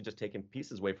constantly just taking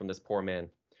pieces away from this poor man.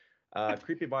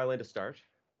 Creepy violin to start,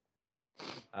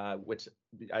 which,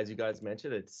 as you guys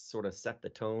mentioned, it sort of set the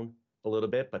tone a little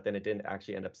bit, but then it didn't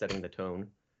actually end up setting the tone.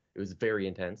 It was very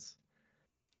intense.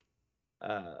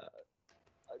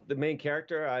 The main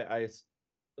character, I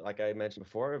like I mentioned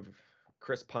before,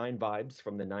 Chris Pine vibes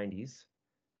from the 90s.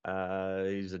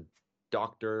 He's a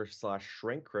doctor /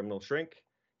 shrink, criminal shrink.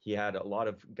 He had a lot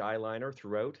of guy liner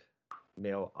throughout,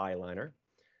 male eyeliner.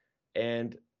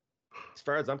 And as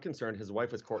far as I'm concerned, his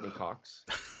wife was Courtney Cox.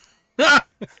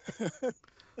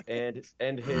 and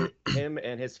him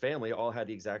and his family all had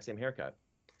the exact same haircut.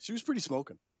 She was pretty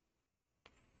smoking.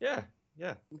 Yeah,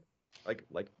 like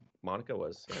Monica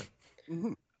was. Yeah.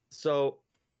 Mhm. So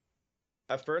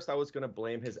at first I was going to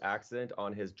blame his accident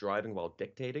on his driving while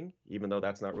dictating, even though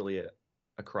that's not really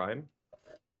a crime.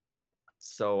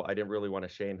 So I didn't really want to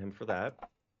shame him for that.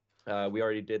 We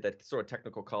already did that sort of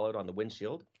technical call out on the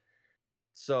windshield.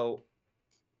 So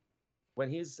when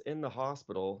he's in the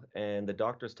hospital and the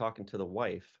doctor's talking to the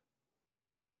wife,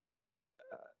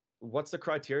 what's the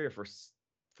criteria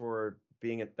for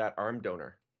being that arm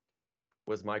donor?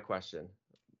 Was my question.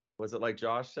 Was it like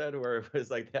Josh said, where it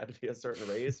was like they had to be a certain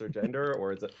race or gender,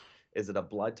 or is it a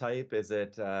blood type? Is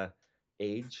it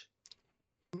age?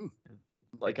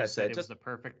 Like I said, it just was the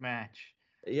perfect match.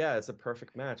 yeah, it's a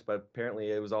perfect match, but apparently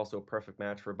it was also a perfect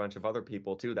match for a bunch of other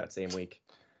people too that same week.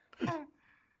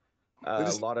 A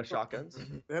just- lot of shotguns.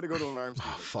 They had to go to an arms Oh,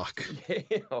 dealer. fuck.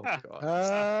 Oh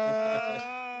god.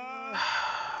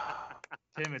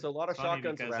 Tim, it's So a lot of funny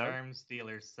shotguns because around. arms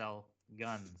dealers sell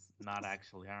guns, not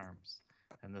actually arms.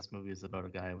 And this movie is about a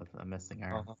guy with a missing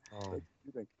arm. Oh.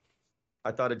 You think?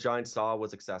 I thought a giant saw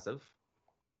was excessive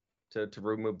to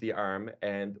remove the arm,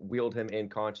 and wield him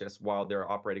unconscious while they're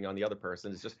operating on the other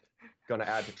person is just going to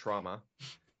add to trauma.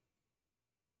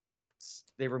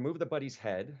 They remove the buddy's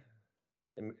head.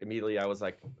 Immediately, I was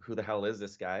like, who the hell is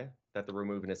this guy that they're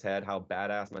removing his head? How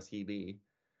badass must he be?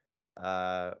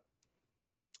 And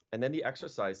then the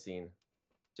exercise scene,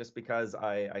 just because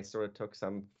I sort of took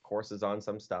some courses on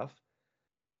some stuff,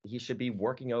 he should be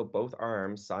working out both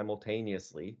arms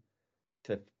simultaneously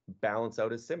to balance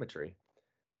out his symmetry.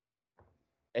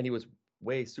 And he was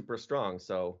way super strong,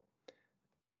 so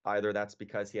either that's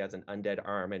because he has an undead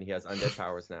arm and he has undead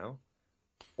powers now,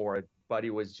 or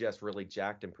Buddy was just really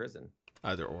jacked in prison.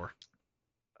 Either or.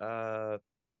 The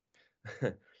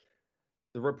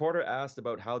reporter asked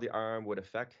about how the arm would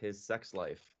affect his sex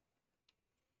life.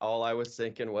 All I was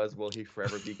thinking was, will he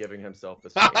forever be giving himself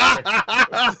this favor?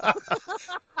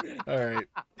 All right.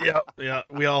 Yeah.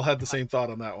 We all had the same thought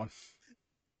on that one.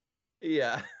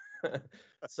 Yeah.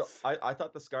 So I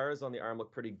thought the scars on the arm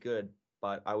looked pretty good,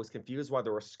 but I was confused why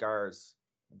there were scars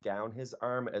down his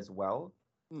arm as well.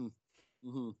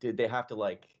 Mm-hmm. Did they have to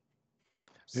like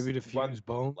Maybe to run- fuse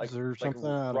bones like or something.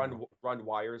 I don't know. run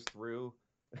wires through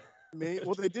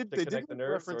Well, they did. to They connect did the make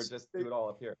nerves, or reference. just do it all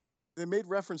up here? They made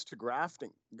reference to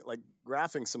grafting, like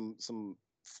graphing some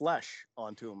flesh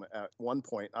onto him at one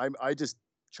point. I just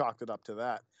chalked it up to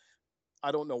that.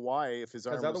 I don't know why, if his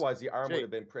arm Because was. otherwise the arm would shape. have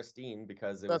been pristine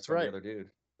because it That's was from right. the other dude.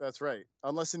 That's right.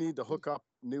 Unless they need to hook up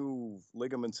new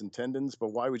ligaments and tendons, but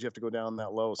why would you have to go down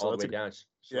that low? So All the that's way down.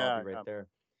 Should all yeah, be right there.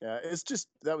 yeah. It's just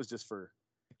that was just for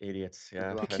Idiots. Yeah.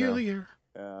 I know. Peculiar.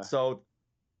 So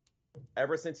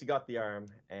ever since he got the arm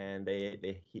and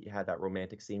he had that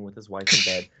romantic scene with his wife in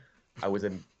bed, I was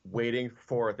waiting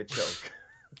for the choke.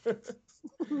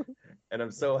 And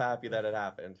I'm so happy that it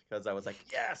happened because I was like,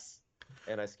 yes!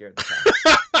 And I scared the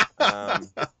cat.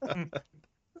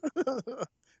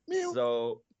 Meow.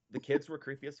 So the kids were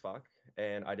creepy as fuck,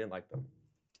 and I didn't like them.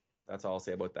 That's all I'll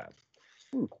say about that.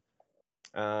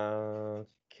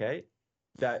 Okay.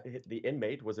 The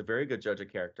inmate was a very good judge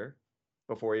of character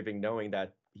before even knowing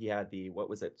that he had the, what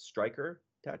was it, striker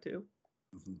tattoo?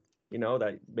 Mhm. You know,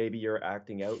 that maybe you're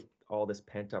acting out all this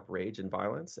pent up rage and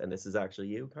violence, and this is actually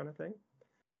you kind of thing.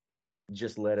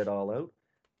 Just let it all out.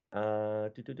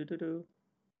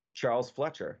 Charles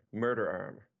Fletcher, murder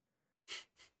arm.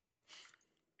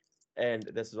 And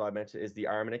this is what I mentioned, is the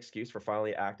arm an excuse for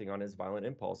finally acting on his violent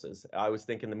impulses? I was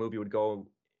thinking the movie would go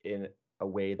in a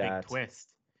way Big that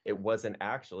twist. it wasn't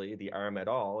actually the arm at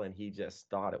all, and he just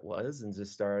thought it was and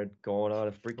just started going on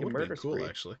a That freaking would murder be cool, spree.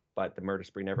 actually. But the murder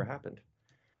spree never happened.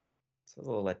 So I was a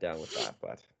little let down with that.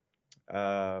 But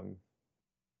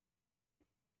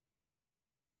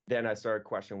then I started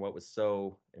questioning what was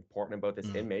so important about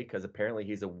this inmate, because apparently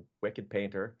he's a wicked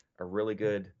painter, a really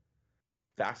good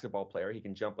basketball player. He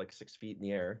can jump like 6 feet in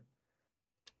the air.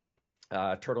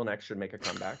 Turtleneck should make a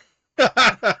comeback.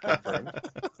 Confirmed.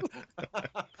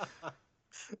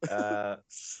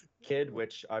 Kid,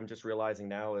 which I'm just realizing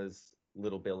now is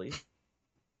Little Billy,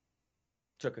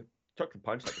 took the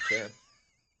punch like a champ.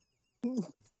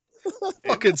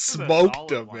 Fucking This is a smoked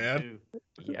solid him, one, man.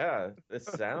 too. Yeah, this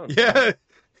sound. Yeah.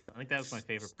 I think that was my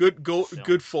favorite.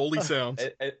 Good Foley sounds.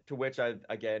 To which I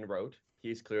again wrote,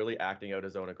 he's clearly acting out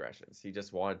his own aggressions. He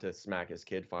just wanted to smack his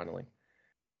kid finally.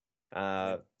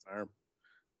 Arm.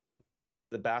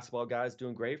 The basketball guy's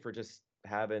doing great for just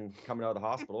coming out of the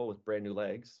hospital with brand new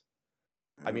legs.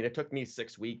 I mean, it took me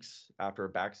 6 weeks after a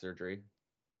back surgery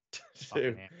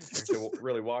to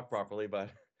really walk properly, but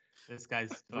This guy's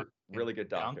really good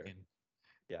doctor. Duncan.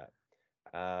 Yeah.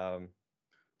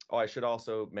 I should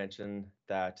also mention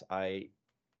that I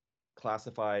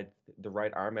classified the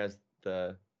right arm as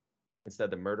instead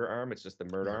of the murder arm, it's just the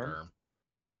murder arm.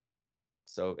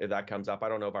 So if that comes up, I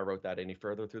don't know if I wrote that any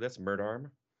further through this. Murder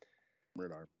arm.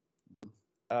 Murder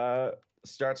arm.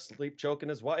 Starts sleep choking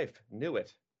his wife. Knew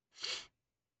it.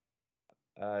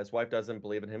 His wife doesn't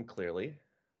believe in him, clearly.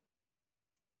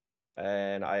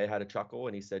 And I had a chuckle,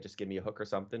 and he said, just give me a hook or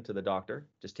something to the doctor.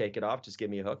 Just take it off. Just give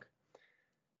me a hook.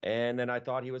 And then I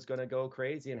thought he was going to go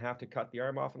crazy and have to cut the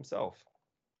arm off himself.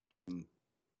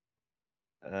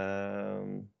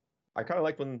 I kind of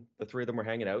liked when the three of them were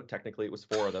hanging out. Technically, it was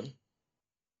 4 of them.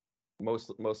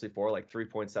 Mostly 4, like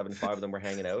 3.75 of them were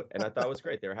hanging out. And I thought it was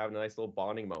great. They were having a nice little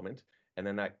bonding moment. And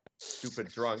then that stupid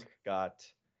drunk got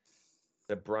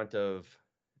the brunt of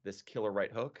this killer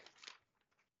right hook.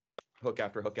 hook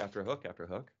after hook after hook after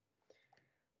hook.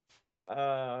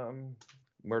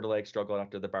 Murder Legs struggled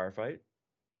after the bar fight.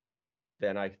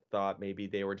 Then I thought maybe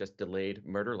they were just delayed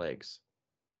Murder Legs,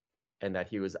 and that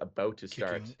he was about to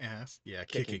start Kicking ass. Yeah,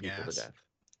 kicking kicking people ass. to death.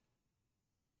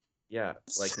 Yeah,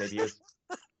 like maybe he was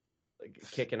like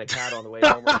kicking a cat on the way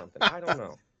home or something. I don't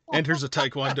know. Enters a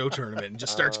taekwondo tournament and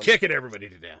just starts Um, kicking everybody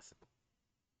to death.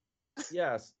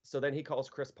 Yes. So then he calls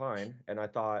Chris Pine, and I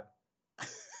thought,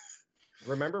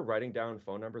 remember writing down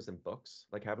phone numbers in books,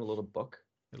 like having a little book?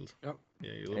 Yep.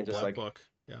 Yeah, your little And just black like- book.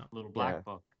 Yeah. Little black Yeah.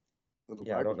 book. Little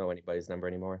Yeah, I black don't know anybody's number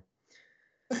anymore.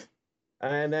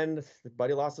 And then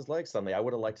Buddy lost his leg suddenly. I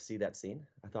would have liked to see that scene.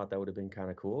 I thought that would have been kind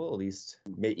of cool. At least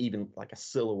even like a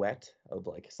silhouette of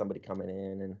like somebody coming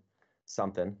in and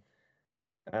something.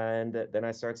 And then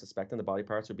I started suspecting the body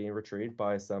parts were being retrieved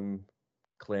by some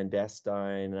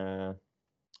clandestine, Mhm.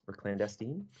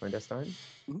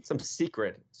 some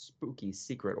secret, spooky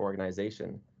secret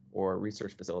organization or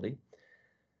research facility.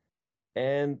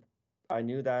 And I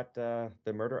knew that the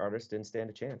murder artist didn't stand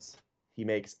a chance. He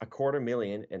makes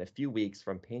 $250,000 in a few weeks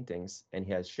from paintings, and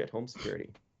he has shit home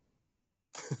security.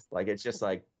 Like it's just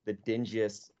like the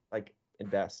dingiest, like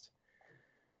invest.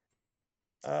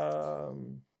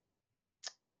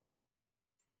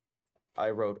 I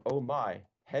wrote, "Oh my,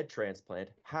 head transplant.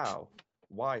 How?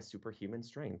 Why superhuman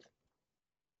strength?"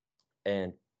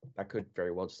 And that could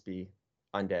very well just be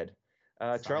undead.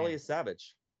 Charlie is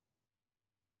savage.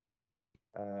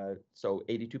 So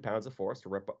 82 pounds of force to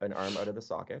rip an arm out of the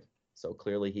socket. So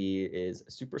clearly he is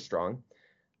super strong.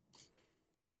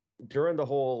 During the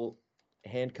whole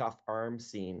handcuff arm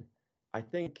scene, I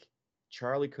think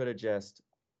Charlie could have just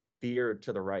veered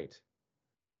to the right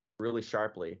really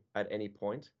sharply at any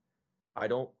point. I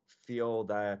don't feel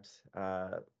that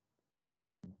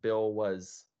Bill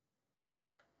was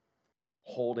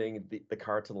holding the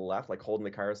car to the left, like holding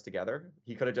the cars together.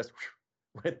 He could have just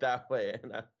went that way,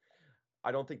 and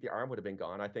I don't think the arm would have been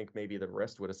gone. I think maybe the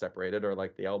wrist would have separated, or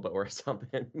like the elbow or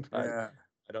something. But Yeah.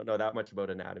 I don't know that much about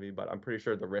anatomy, but I'm pretty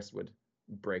sure the wrist would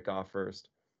break off first.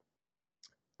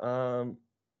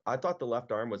 I thought the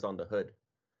left arm was on the hood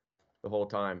the whole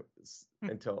time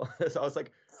until so I was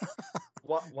like,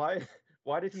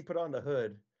 why did he put on the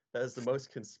hood? That is the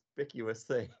most conspicuous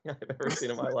thing I've ever seen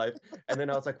in my life. And then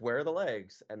I was like, where are the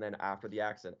legs? And then after the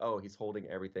accident, oh, he's holding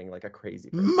everything like a crazy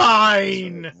person.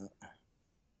 Mine.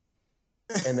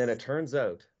 And then it turns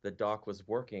out the doc was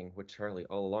working with Charlie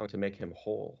all along to make him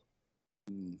whole.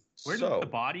 Mm. Where So, did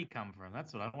the body come from?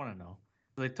 That's what I want to know.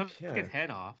 So they took Yeah. his head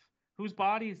off. Whose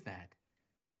body is that?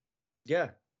 yeah,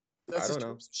 That's I just don't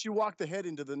know. She walked the head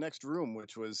into the next room,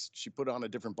 which was she put on a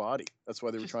different body. That's why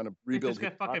they were Just- trying to They rebuild. just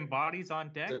got his body. fucking bodies on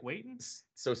deck So- waiting.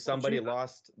 So somebody she-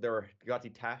 got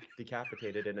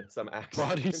decapitated in some accident.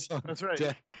 Bodies on That's right.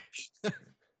 deck.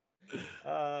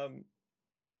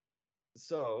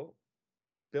 So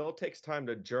Bill takes time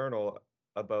to journal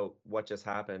about what just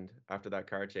happened after that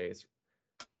car chase,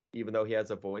 even though he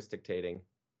has a voice dictating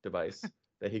device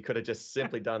that he could have just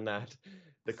simply done that.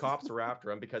 The cops were after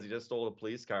him because he just stole a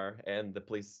police car and the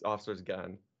police officer's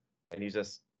gun, and he's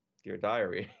just, your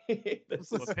diary. This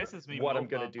What is pisses me what I'm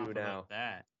most gonna off do about now.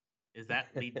 that is that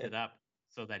leads it up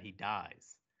so that he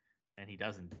dies, and he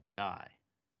doesn't die.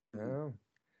 Oh.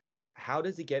 How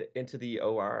does he get into the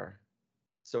OR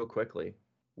so quickly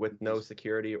with no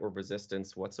security or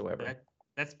resistance whatsoever?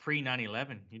 That's pre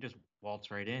 9/11. You just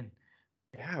waltz right in.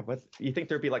 Yeah, but you think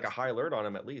there'd be like a high alert on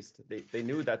him at least? They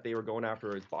knew that they were going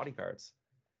after his body parts.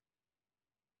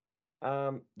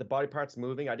 The body parts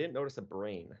moving. I didn't notice a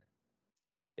brain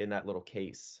in that little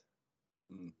case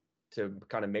Mm. to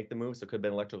kind of make the move. So it could have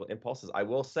been electrical impulses. I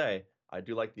will say I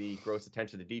do like the gross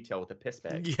attention to detail with the piss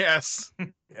bag. Yes.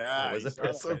 Yeah, It was you a saw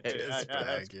piss that. bag. Yeah, Piss yeah,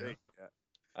 that's bag, yeah. great.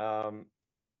 Yeah.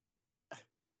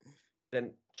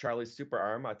 Then Charlie's super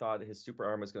arm. I thought his super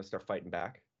arm was going to start fighting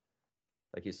back.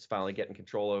 Like he's finally getting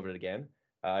control over it again.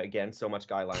 Again, so much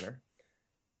guy liner.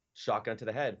 Shotgun to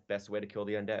the head. Best way to kill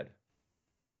the undead.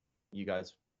 You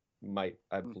guys might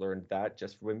have learned that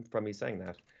just from me saying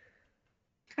that.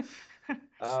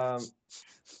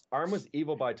 Arm was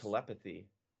evil by telepathy,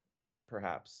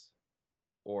 perhaps,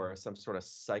 or some sort of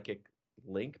psychic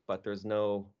link, but there's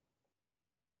no.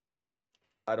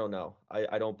 I don't know.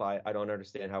 I don't buy. I don't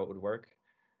understand how it would work,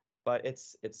 but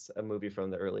it's a movie from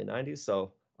the early '90s,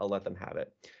 so I'll let them have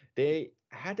it. They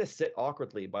had to sit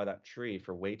awkwardly by that tree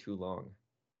for way too long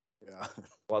Yeah.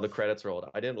 while the credits rolled.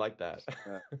 I didn't like that.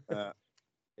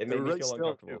 It They made were me really feel still,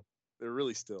 uncomfortable. too. They're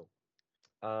really still.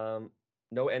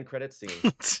 No end credit scene,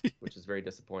 which is very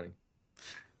disappointing.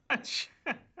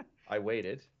 I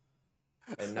waited,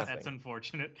 and nothing. That's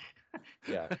unfortunate.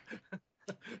 Yeah.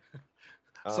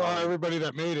 Sorry, everybody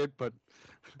that made it, but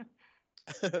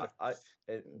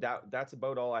that's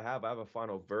about all I have. I have a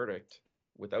final verdict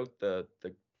without the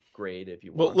grade, if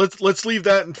you Well, want. let's leave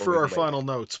that Or for we our can wait. final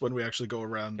notes when we actually go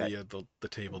around Okay. the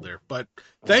table there. But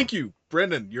thank you,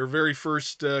 Brendan, your very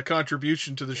first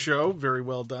contribution to the show. Very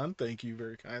well done. Thank you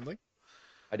very kindly.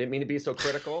 I didn't mean to be so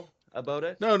critical about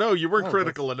it. No, you weren't no,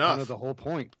 critical that's enough. kind of the whole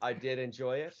point. I did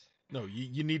enjoy it, No,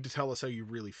 you need to tell us how you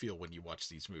really feel when you watch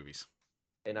these movies.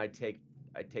 and I take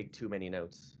too many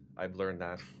notes. I've learned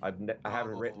that. I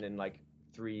haven't written in like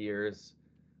 3 years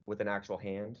with an actual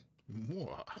hand.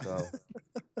 So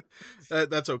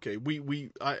That's okay.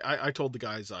 I told the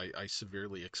guys I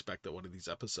severely expect that one of these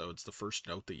episodes, the first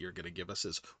note that you're going to give us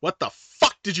is, "What the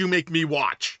fuck did you make me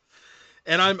watch?"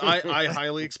 And I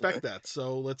highly expect that.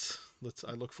 So let's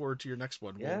I look forward to your next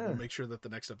one. Yeah. We'll make sure that the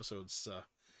next episode's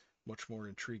much more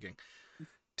intriguing.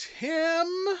 Tim.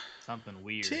 Something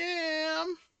weird.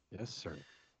 Tim. Yes, sir.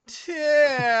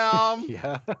 Tim.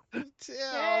 Yeah.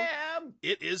 Tim.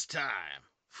 It is time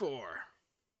for.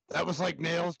 That was like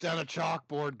nails down a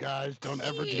chalkboard, guys. Don't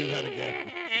ever do that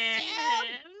again.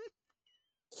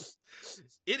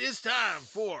 It is time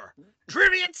for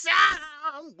Trivia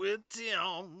Time with Tim.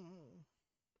 I'm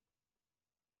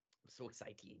so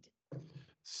excited.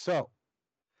 So,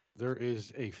 there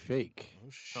is a fake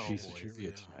Oh, piece of boy. trivia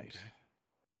Yeah, tonight. okay.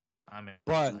 I'm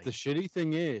But excited. the shitty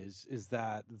thing is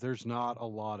that there's not a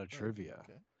lot of trivia.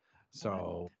 Okay.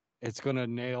 So it's gonna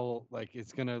nail, like,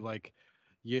 it's gonna, like,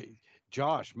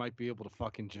 Josh might be able to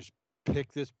fucking just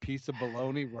pick this piece of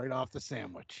bologna right off the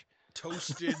sandwich.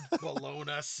 Toasted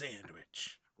bologna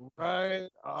sandwich. Right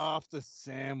off the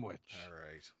sandwich. All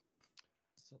right.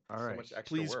 All So right. much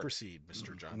extra Please work. proceed,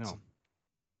 Mr. Johnson. No.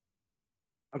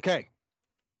 Okay.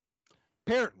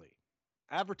 Apparently,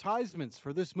 advertisements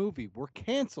for this movie were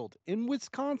canceled in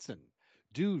Wisconsin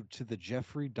due to the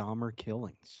Jeffrey Dahmer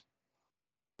killings.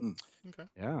 Okay.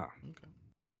 Yeah. Okay.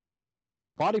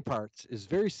 Body Parts is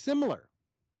very similar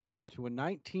to a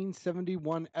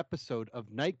 1971 episode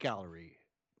of Night Gallery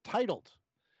titled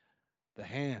The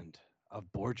Hand of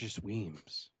Borges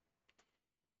Weems.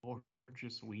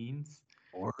 Borges Weems.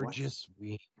 Borges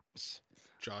Weems.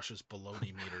 Josh's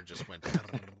bologna meter just went.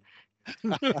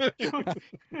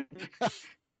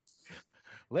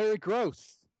 Larry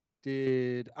Gross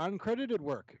did uncredited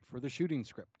work for the shooting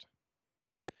script.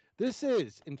 This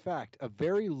is, in fact, a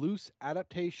very loose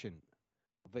adaptation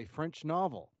of a French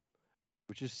novel,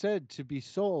 which is said to be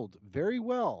sold very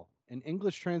well in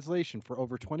English translation for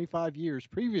over 25 years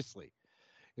previously.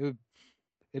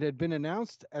 It had been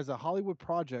announced as a Hollywood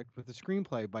project with a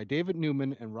screenplay by David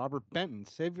Newman and Robert Benton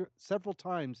several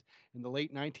times in the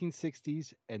late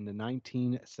 1960s and the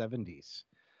 1970s.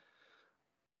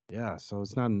 Yeah, so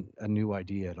it's not a new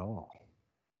idea at all.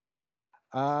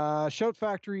 Shout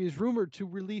Factory is rumored to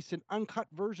release an uncut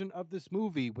version of this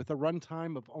movie with a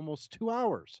runtime of almost 2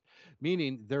 hours,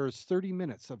 meaning there is 30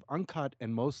 minutes of uncut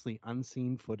and mostly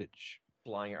unseen footage.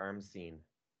 Flying arm scene.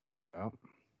 Oh.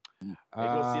 Maybe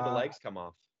we'll see the legs come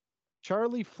off.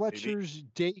 Charlie Fletcher's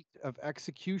date of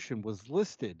execution was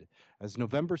listed as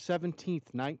November 17th,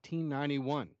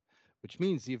 1991, which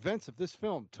means the events of this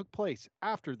film took place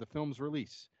after the film's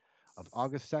release of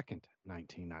August 2nd,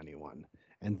 1991.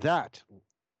 And that,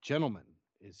 gentlemen,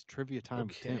 is trivia time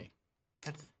with Tim. Okay.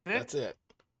 That's it.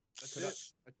 That's it.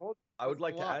 I told I would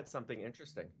like a to lot. add something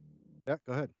interesting. Yeah,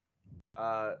 go ahead.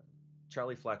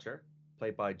 Charlie Fletcher,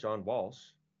 played by John Walsh.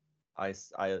 I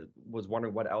was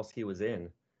wondering what else he was in.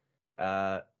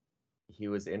 He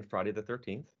was in Friday the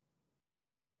 13th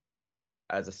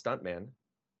as a stuntman.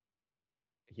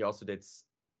 He also did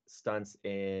stunts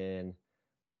in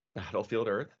Battlefield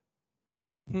Earth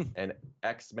and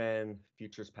X-Men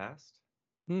Futures Past.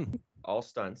 All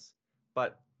stunts.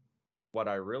 But what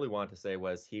I really wanted to say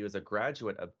was he was a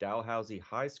graduate of Dalhousie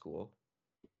High School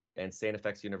and St.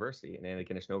 FX University in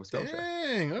Antigonish, Nova Scotia.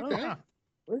 Dang, okay. Huh.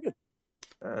 Very good.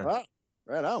 Ah, Wow.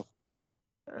 Right on.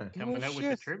 ah. Coming Oh, out with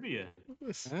the shit. trivia.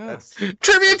 Yeah. That's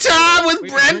Trivia time with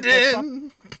Wait, drink that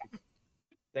Brendan.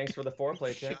 thanks for the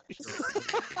foreplay, Tim.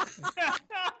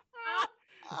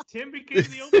 Tim became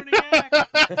the opening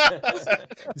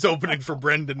act. He's opening for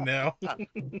Brendan now.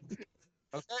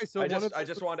 Okay, so I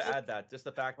just wanted to add that, just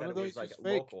the fact one that of it was those like was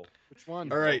fake. local. Which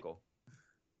one? All right. Local.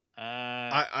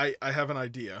 I have an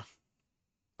idea.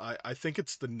 I think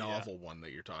it's the novel one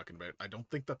that you're talking about. I don't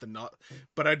think that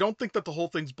but I don't think that the whole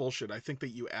thing's bullshit. I think that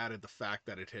you added the fact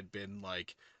that it had been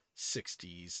like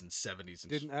 60s and 70s.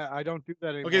 And I don't do that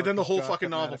anymore. okay, then the 'cause whole Josh fucking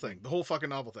got mad novel at me. thing. The whole fucking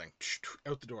novel thing.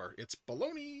 Out the door. It's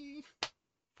baloney.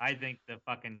 I think the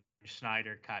fucking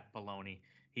Schneider cut baloney.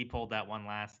 He pulled that one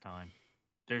last time.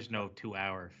 There's no 2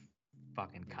 hour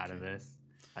fucking cut of this.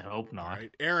 I hope All not.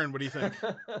 right, Aaron, what do you think?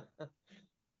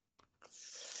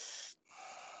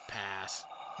 Pass.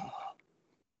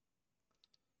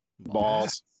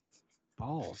 Balls.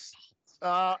 Balls.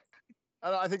 I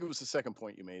think it was the second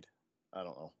point you made. I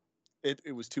don't know.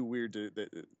 It was too weird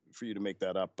for you to make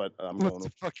that up, but I'm What's going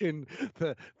with fucking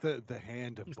the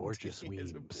hand of Borges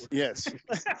Weems? yes.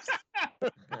 I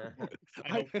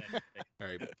hope that. All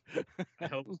right, I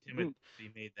hope Timothy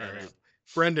made that All right. up.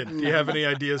 Brendan, do you have any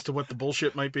ideas to what the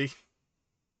bullshit might be?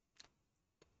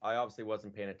 I obviously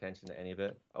wasn't paying attention to any of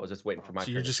it. I was just waiting for my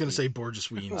So you're turn just gonna say speak. Borges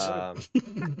Weems.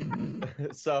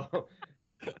 So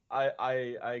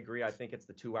I agree. I think it's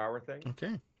the 2-hour thing.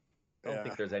 Okay. I don't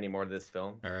think there's any more to this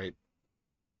film. All right.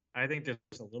 I think there's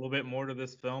a little bit more to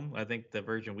this film. I think the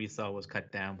version we saw was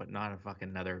cut down, but not a fucking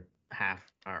another half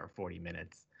hour, 40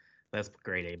 minutes. That's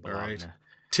grade A All right.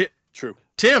 Bologna. True.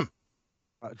 Tim.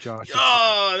 Josh.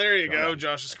 Oh, there you go.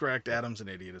 Josh. Josh is correct. Adam's an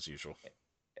idiot as usual.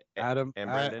 Adam and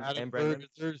Brendan Adam, and Brendan.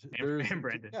 And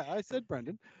Brendan. Yeah, I said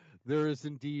Brendan. There is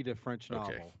indeed a French Okay.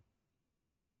 novel.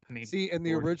 Named See, and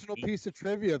the Borges original Weems. piece of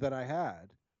trivia that I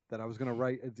had, that I was going to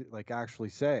write, like actually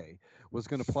say, was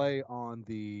going to play on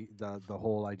the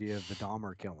whole idea of the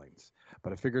Dahmer killings.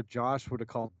 But I figured Josh would have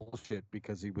called bullshit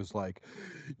because he was like,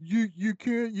 you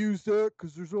can't use that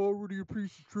because there's already a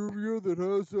piece of trivia that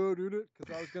has that in it.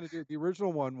 Because I was going to do the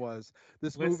original one was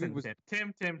this movie Listen, was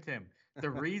Tim. The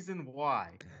reason why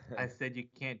I said you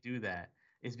can't do that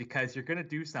is because you're going to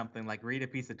do something like read a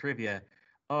piece of trivia.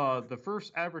 The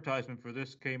first advertisement for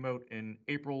this came out in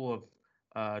April of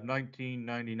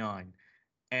 1999.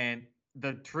 And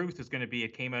the truth is going to be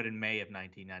it came out in May of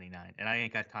 1999. And I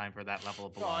ain't got time for that level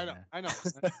of No, I Bologna. know, I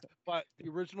know. But the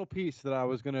original piece that I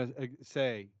was gonna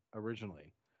say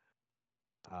originally,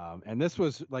 and this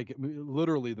was like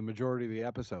literally the majority of the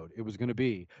episode. It was gonna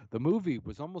be the movie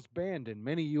was almost banned in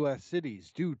many U.S.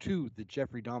 cities due to the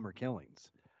Jeffrey Dahmer killings.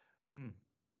 Hmm.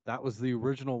 That was the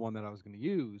original one that I was going to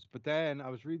use. But then I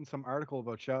was reading some article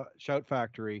about Shout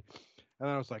Factory, and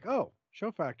I was like, oh,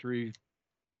 Shout Factory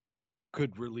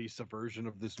could release a version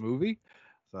of this movie.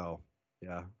 So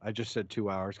yeah, I just said 2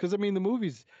 hours because I mean the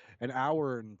movie's an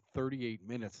hour and 38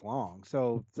 minutes long,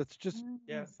 so that's just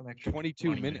Yeah. Some extra 22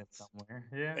 20 minutes. somewhere.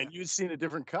 Yeah. And you'd seen a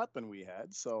different cut than we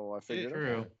had, so I figured.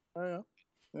 True. Oh,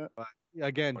 yeah.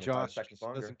 Again, 25 Josh seconds just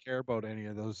longer. doesn't care about any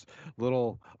of those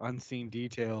little unseen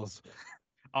details.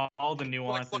 All the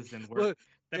nuances and work. Look,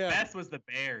 The yeah. best was the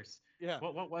Bears. Yeah.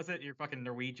 What was it? Your fucking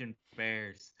Norwegian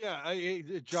Bears. Yeah,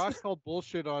 Josh called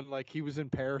bullshit on like he was in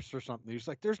Paris or something. He's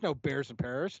like, "There's no bears in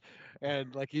Paris,"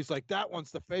 and like he's like, "That one's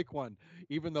the fake one,"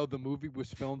 even though the movie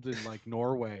was filmed in like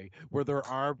Norway, where there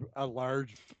are a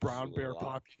large brown bear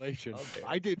population. of bears.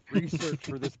 I did research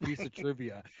for this piece of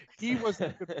trivia. He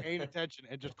wasn't even paying attention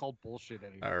and just called bullshit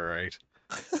anymore. All right.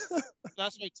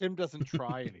 That's why Tim doesn't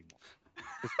try anymore.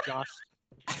 'Cause Josh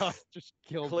just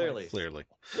killed. Clearly. Clearly.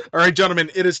 All right, gentlemen,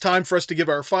 it is time for us to give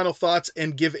our final thoughts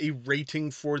and give a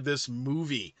rating for this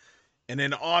movie. And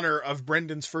in honor of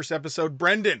Brendan's first episode,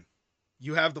 Brendan,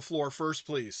 you have the floor first,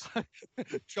 please.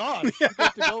 Josh, you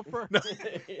get to go first. No,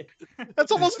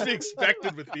 that's almost to be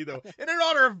expected with me, though. And in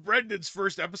honor of Brendan's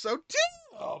first episode,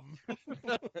 Tim!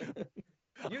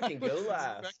 You can go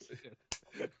last.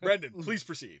 Brendan, please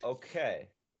proceed. Okay.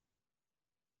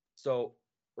 So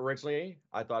originally,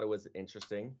 I thought it was an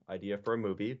interesting idea for a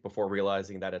movie before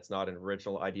realizing that it's not an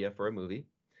original idea for a movie.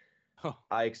 Oh.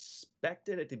 I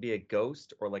expected it to be a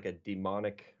ghost or like a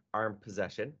demonic armed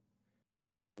possession.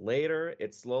 Later,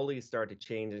 it slowly started to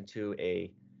change into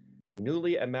a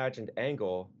newly imagined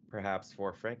angle, perhaps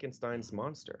for Frankenstein's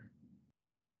monster.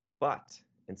 But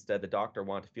instead, the doctor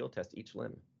wanted to field test each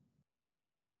limb.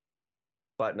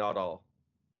 But not all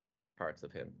parts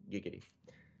of him. Giggity.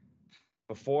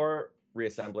 Before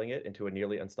reassembling it into a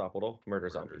nearly unstoppable murder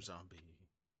zombie.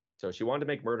 So she wanted to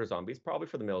make murder zombies, probably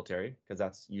for the military, because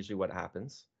that's usually what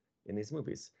happens in these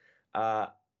movies. Do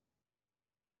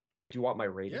you want my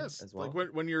rating Yes, as well?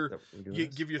 like when you're,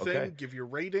 give your thing, Okay. give your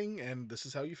rating, and this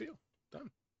is how you feel. Done.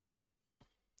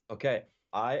 Okay,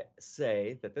 I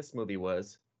say that this movie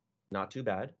was not too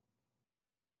bad.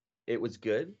 It was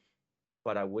good,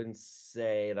 but I wouldn't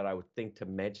say that I would think to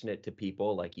mention it to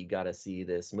people like you got to see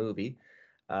this movie.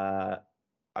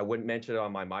 I wouldn't mention it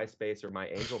on my MySpace or my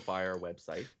Angel Fire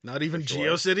website. Not even for sure.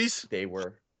 GeoCities? They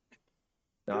were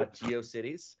not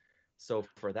GeoCities. So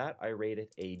for that, I rate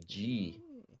it a G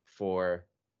for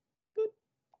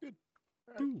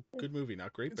Ooh, good movie.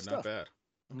 Not great, Good but stuff. not bad.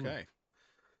 Mm. Okay.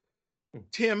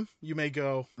 Tim, you may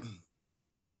go.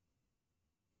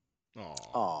 Aw.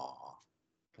 Aw.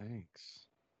 Thanks.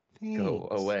 go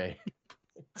away.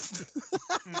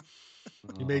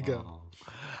 You may go.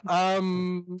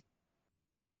 Um,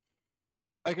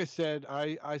 like I said,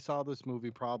 I saw this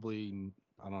movie probably,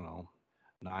 I don't know,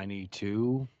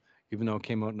 92. Even though it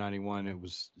came out in 91,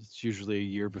 it's usually a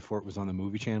year before it was on the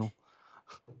movie channel.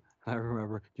 I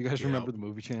remember. Do you guys Yeah. remember the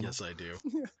movie channel? Yes, I do.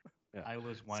 Yeah. I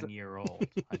was 1 year old.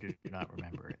 I do not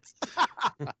remember it.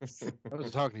 I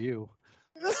was talking to you.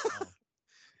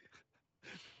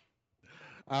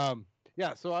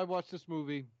 Yeah, so I watched this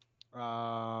movie,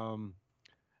 and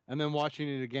then watching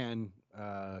it again,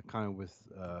 kind of with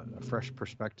a fresh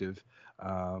perspective,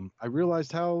 I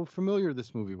realized how familiar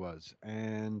this movie was,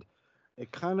 and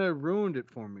it kind of ruined it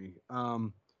for me.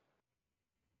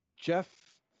 Jeff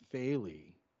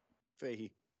Fahey,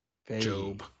 Fahey.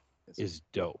 Job. is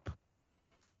dope.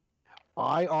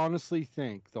 I honestly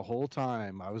think the whole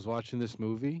time I was watching this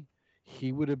movie,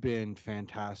 he would have been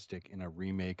fantastic in a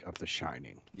remake of The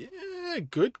Shining. Yeah,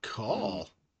 good call.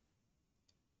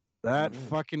 That Mm.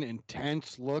 fucking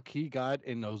intense look he got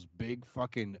in those big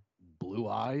fucking blue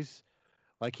eyes,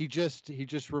 like he just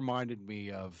reminded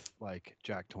me of like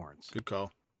Jack Torrance. Good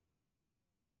call.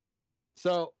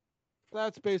 So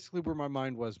that's basically where my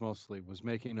mind was mostly, was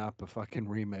making up a fucking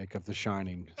remake of The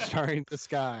Shining starring this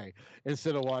guy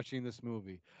instead of watching this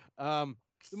movie. The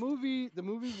movie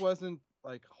wasn't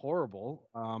like horrible.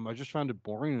 I just found it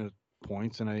boring at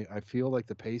points, and I feel like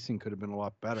the pacing could have been a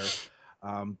lot better.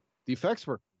 The effects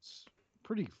work was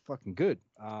pretty fucking good.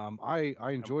 I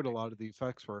enjoyed a lot of the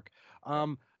effects work.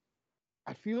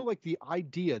 I feel like the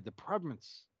idea, the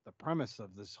premise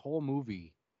of this whole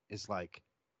movie is like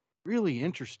really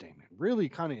interesting, really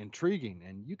kind of intriguing,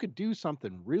 and you could do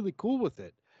something really cool with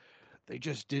it. They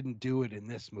just didn't do it in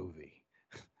this movie.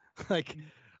 Like,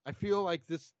 I feel like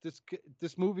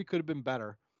this movie could have been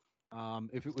better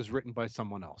if it was written by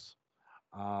someone else.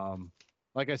 Um,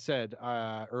 like I said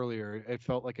earlier, it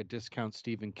felt like a discount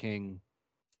Stephen King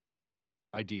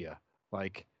idea.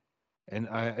 Like, and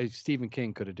Stephen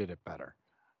King could have did it better,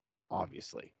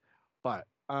 obviously, but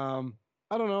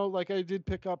I don't know. Like, I did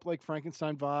pick up like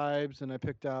Frankenstein vibes, and I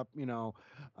picked up,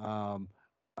 um,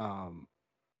 um,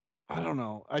 I don't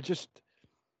know.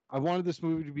 I wanted this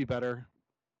movie to be better,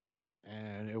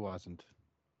 and it wasn't.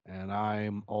 And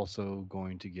I'm also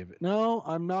going to give it. No,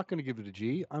 I'm not going to give it a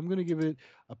G. I'm going to give it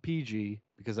a PG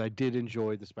because I did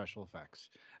enjoy the special effects,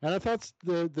 and I thought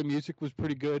the music was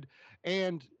pretty good.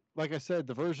 And like I said,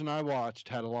 the version I watched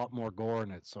had a lot more gore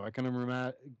in it, so I can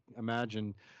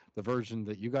imagine the version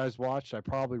that you guys watched. I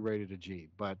probably rated a G,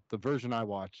 but the version I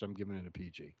watched, I'm giving it a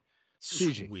PG.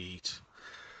 PG. Sweet.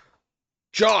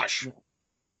 Josh.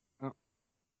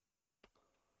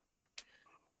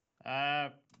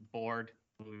 Bored.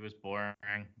 Movie was boring.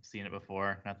 Seen it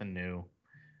before. Nothing new.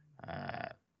 Uh,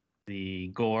 the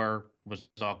gore was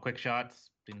all quick shots.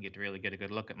 Didn't get to really get a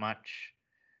good look at much.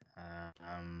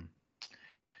 Um,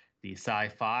 the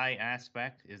sci-fi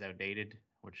aspect is outdated,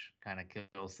 which kind of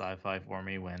kills sci-fi for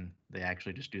me when they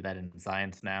actually just do that in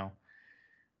science now.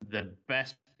 The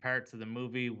best parts of the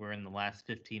movie were in the last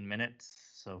 15 minutes.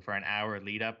 So for an hour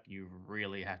lead up, you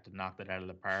really have to knock that out of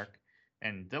the park.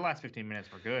 And the last 15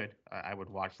 minutes were good. I would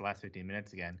watch the last 15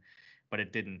 minutes again, but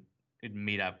it didn't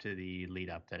meet up to the lead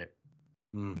up that it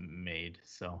made.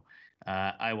 So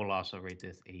I will also rate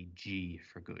this a G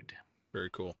for good. Very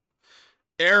cool.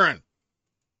 Aaron.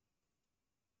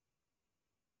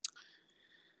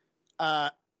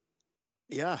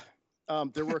 Yeah.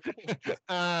 There were a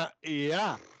couple,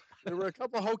 Yeah. there were a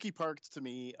couple hokey parts to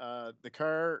me. The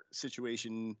car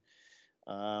situation,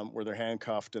 where they're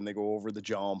handcuffed and they go over the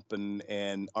jump,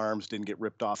 and arms didn't get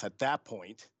ripped off at that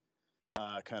point,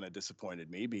 kind of disappointed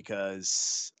me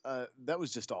because that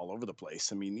was just all over the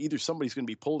place. I mean, either somebody's going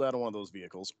to be pulled out of one of those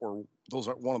vehicles, or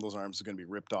one of those arms is going to be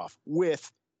ripped off with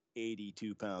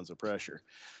 82 pounds of pressure.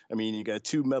 I mean, you got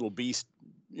two metal beasts,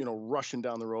 rushing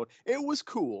down the road. It was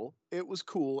cool. And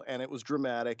it was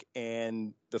dramatic.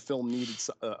 And the film needed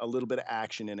a little bit of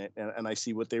action in it. And I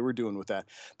see what they were doing with that.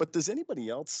 But does anybody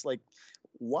else, like,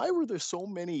 why were there so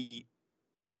many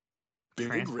big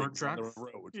Transport rigs on the trucks?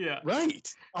 road? Yeah.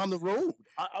 Right. On the road.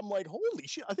 I'm like, holy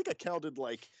shit. I think I counted,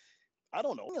 like, I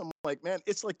don't know. I'm like, man,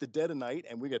 it's like the dead of night,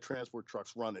 and we got transport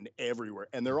trucks running everywhere,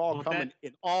 and they're all coming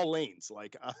in all lanes.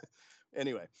 Like,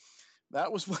 anyway, that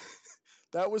was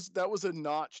that was a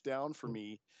notch down for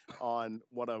me on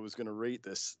what I was going to rate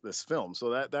this film.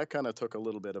 So that kind of took a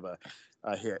little bit of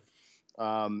a hit.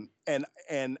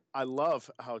 And I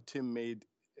love how Tim made,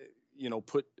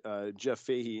 put Jeff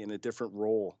Fahey in a different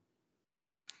role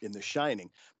in The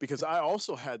Shining, because I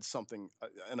also had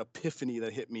an epiphany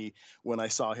that hit me when I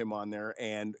saw him on there,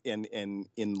 and in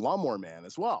Lawnmower Man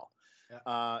as well.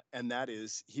 Yeah. And that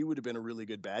is, he would have been a really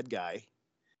good bad guy,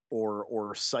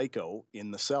 or Psycho in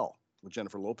The Cell with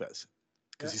Jennifer Lopez.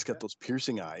 because he's got those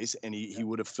piercing eyes, and he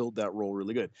would have filled that role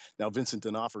really good. Now, Vincent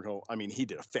D'Onofrio, I mean, he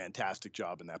did a fantastic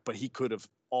job in that, but he could have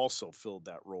also filled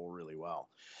that role really well.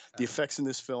 The effects in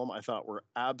this film, I thought, were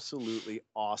absolutely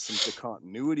awesome. The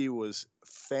continuity was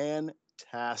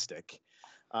fantastic.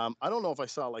 I don't know if I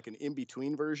saw like an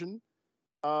in-between version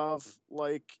of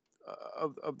like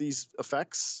of these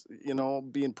effects, you know,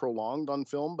 being prolonged on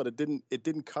film, but it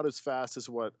didn't cut as fast as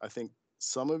what I think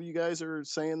some of you guys are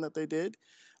saying that they did.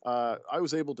 I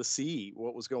was able to see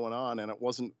what was going on, and it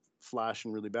wasn't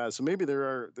flashing really bad. So maybe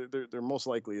there most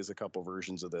likely is a couple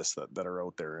versions of this that are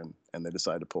out there, and they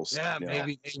decide to post. Yeah, you know,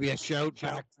 maybe a shout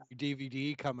back to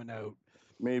DVD coming out,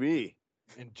 maybe.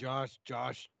 and Josh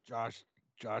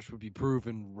would be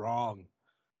proven wrong.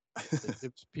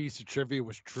 This piece of trivia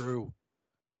was true.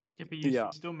 Yeah, but you Yeah.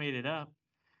 still made it up.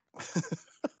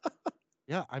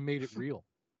 Yeah, I made it real.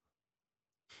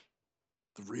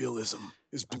 The realism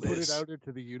is I bliss. put it out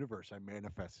into the universe. I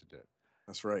manifested it.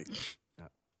 That's right. Yeah.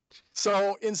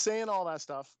 So, in saying all that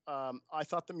stuff, I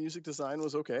thought the music design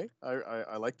was okay.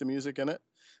 I liked the music in it.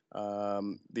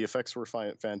 The effects were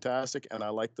fantastic, and I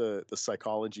liked the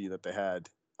psychology that they had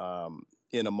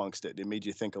in amongst it. It made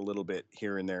you think a little bit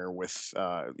here and there with,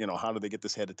 you know, how do they get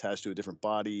this head attached to a different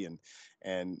body?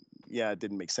 And yeah, it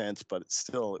didn't make sense, but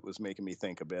it was making me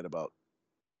think a bit about,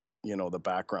 you know, the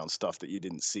background stuff that you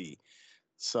didn't see.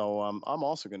 So I'm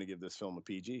also going to give this film a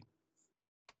PG.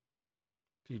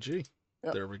 PG.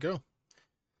 Yep. There we go.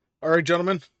 All right,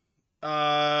 gentlemen.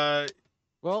 Well,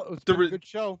 it was The a re- good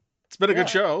show. It's been a Yeah. good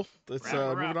show. Let's Wrap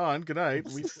her moving up. on. Good night.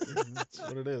 That's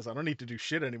what it is. I don't need to do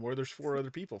shit anymore. There's 4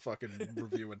 other people fucking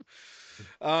reviewing.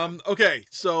 Okay,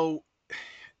 so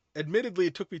admittedly,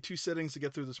 it took me 2 sittings to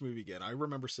get through this movie again. I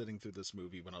remember sitting through this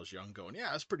movie when I was young, going, "Yeah,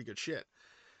 that's pretty good shit."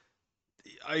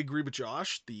 I agree with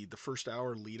Josh. The first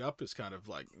hour lead up is kind of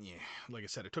like, yeah, like I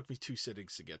said, it took me 2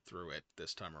 sittings to get through it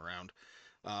this time around.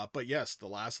 But yes, the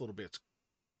last little bit's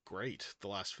great. The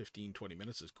last 15-20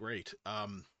 minutes is great.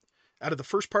 Out of the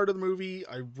first part of the movie,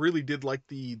 I really did like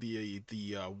the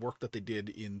work that they did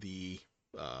in the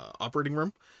operating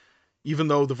room. Even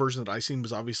though the version that I seen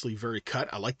was obviously very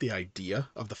cut, I like the idea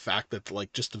of the fact that,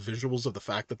 like, just the visuals of the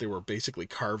fact that they were basically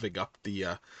carving up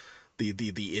the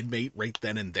inmate right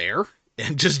then and there,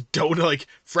 and just don't, like,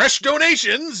 fresh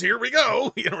donations, here we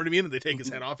go, you know what I mean? And they take his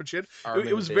head off and shit.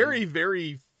 It was very,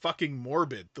 very fucking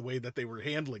morbid the way that they were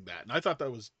handling that, and I thought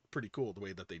that was pretty cool the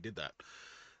way that they did that.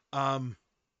 I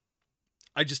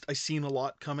seen a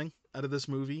lot coming out of this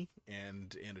movie,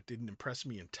 and it didn't impress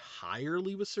me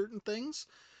entirely with certain things,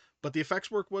 but the effects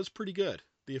work was pretty good.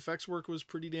 The effects work was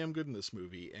pretty damn good in this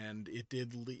movie, and it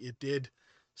did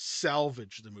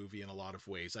salvage the movie in a lot of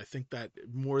ways. I think that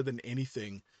more than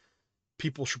anything,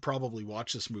 people should probably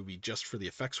watch this movie just for the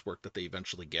effects work that they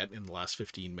eventually get in the last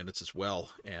 15 minutes as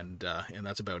well, and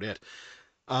that's about it.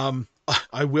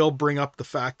 I will bring up the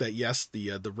fact that yes,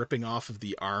 the ripping off of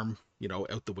the arm, you know,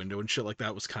 out the window and shit like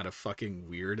that was kind of fucking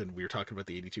weird, and we were talking about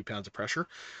the 82 pounds of pressure.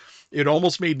 It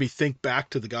almost made me think back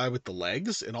to the guy with the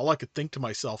legs, and all I could think to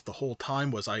myself the whole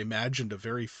time was I imagined a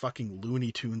very fucking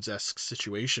Looney Tunes-esque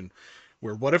situation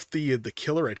where what if the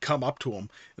killer had come up to him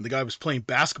and the guy was playing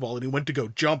basketball and he went to go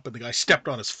jump and the guy stepped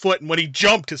on his foot, and when he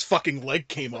jumped his fucking leg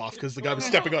came off because the guy was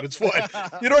stepping on his foot.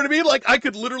 You know what I mean? Like, I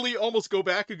could literally almost go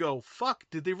back and go, fuck,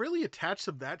 did they really attach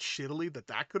them that shittily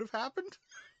that could have happened?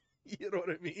 You know what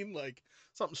I mean? Like,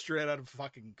 something straight out of a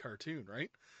fucking cartoon,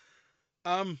 right?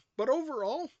 But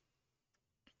overall,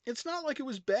 it's not like it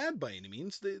was bad by any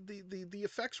means. The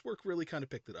effects work really kind of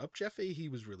picked it up. Jeff Fahey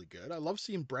was really good. I love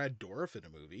seeing Brad Dourif in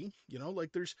a movie. You know,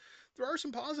 like there are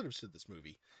some positives to this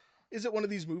movie. Is it one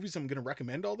of these movies I'm going to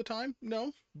recommend all the time?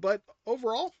 No, but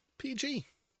overall, PG,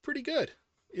 pretty good.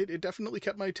 It definitely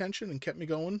kept my attention and kept me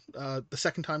going. The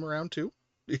second time around too.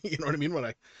 You know what I mean? When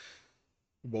I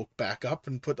woke back up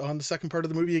and put on the second part of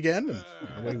the movie again, and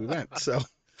away we went. So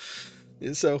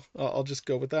I'll just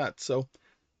go with that. So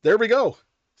there we go.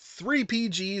 3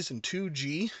 PGs and 2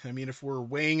 G. I mean, if we're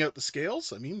weighing out the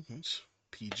scales, I mean,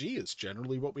 PG is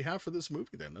generally what we have for this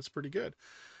movie then. That's pretty good.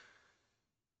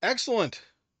 Excellent.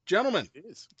 Gentlemen, It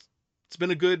is. it's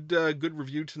been a good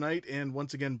review tonight. And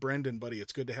once again, Brendan, buddy,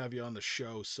 it's good to have you on the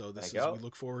show. So we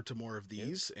look forward to more of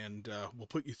these, and we'll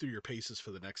put you through your paces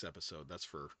for the next episode. That's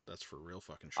for real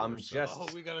fucking sure.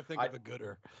 We got to think of a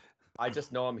gooder. I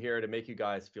just know I'm here to make you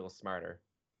guys feel smarter.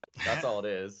 That's all it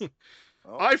is.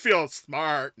 Oh. I feel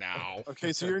smart now.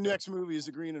 Okay, so your next movie is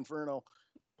The Green Inferno.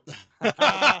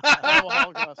 Cannibal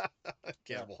Holocaust.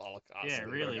 Yeah,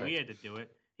 really, we had to do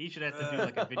it. He should have to do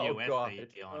like a video Oh, essay God. on it.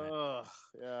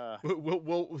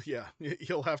 Ugh, yeah. Yeah,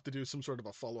 he'll have to do some sort of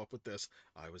a follow up with this.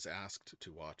 I was asked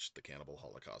to watch the Cannibal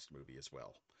Holocaust movie as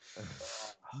well.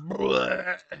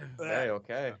 Okay,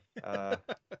 okay.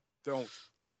 Don't.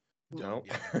 No.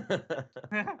 Yeah.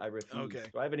 I refuse. Okay.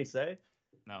 Do I have any say?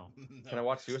 No. Can I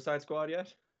watch Suicide Squad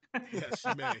yet? Yes,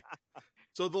 you may.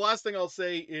 So the last thing I'll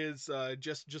say is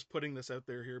just putting this out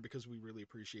there here because we really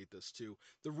appreciate this too.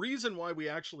 The reason why we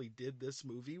actually did this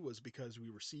movie was because we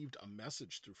received a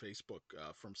message through Facebook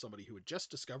from somebody who had just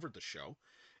discovered the show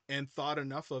and thought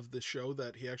enough of the show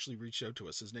that he actually reached out to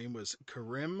us. His name was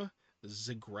Karim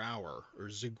Zigrour or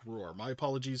Zigrour. My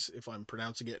apologies if I'm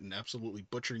pronouncing it and absolutely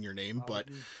butchering your name, but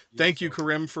thank you,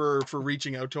 Karim, for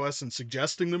reaching out to us and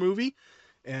suggesting the movie.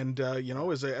 And you know,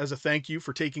 as a thank you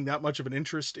for taking that much of an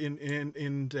interest in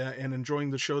and enjoying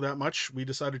the show that much, we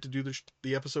decided to do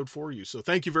the episode for you. So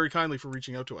thank you very kindly for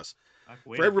reaching out to us.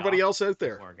 For everybody else out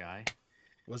there, Poor guy.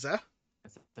 was that?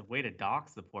 That's the way to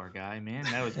dox the poor guy, man.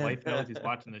 Now his wife knows he's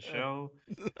watching the show.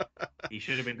 He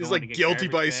should have been. He's going to like get guilty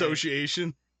by garbage bags.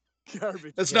 association.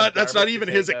 Garbage. That's Yeah, not garbage to even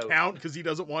his take out. account because he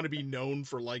doesn't want to be known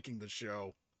for liking the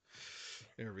show.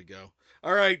 There we go.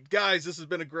 All right, guys, this has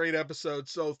been a great episode.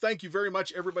 So thank you very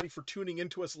much, everybody, for tuning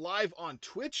into us live on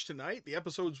Twitch tonight. The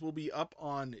episodes will be up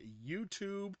on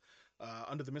YouTube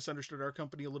under the Misunderstood Art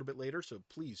Company a little bit later. So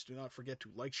please do not forget to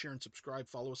like, share, and subscribe.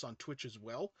 Follow us on Twitch as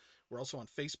well. We're also on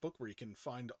Facebook, where you can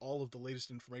find all of the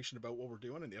latest information about what we're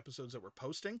doing and the episodes that we're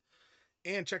posting.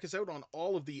 And check us out on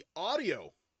all of the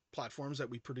audio platforms that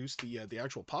we produce the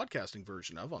actual podcasting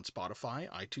version of on Spotify,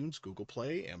 iTunes, Google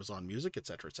Play, Amazon Music,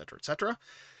 etc., etc., etc.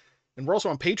 And we're also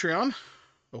on Patreon.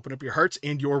 Open up your hearts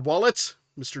and your wallets.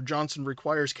 Mr. Johnson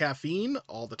requires caffeine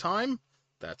all the time.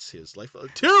 That's his life.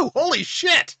 2! Holy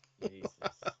shit! Jesus.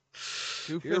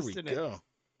 Here we fisting it. go.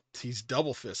 He's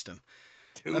double fisting.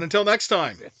 Two And until next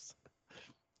time, fists.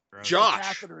 Gross. Josh.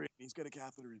 Catheter in. He's got a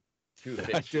catheter in. Two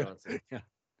fish Johnson.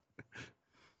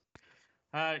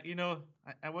 You know,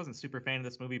 I wasn't super fan of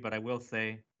this movie, but I will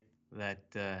say that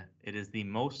it is the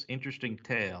most interesting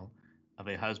tale of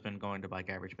a husband going to buy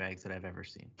garbage bags that I've ever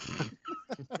seen.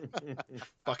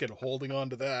 Fucking holding on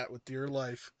to that with dear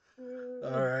life.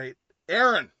 All right.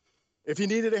 Aaron. If you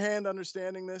needed a hand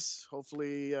understanding this,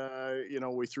 hopefully, you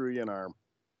know, we threw you an arm.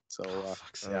 So,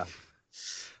 Fuck's yeah. sake.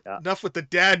 Yeah. Enough with the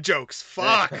dad jokes.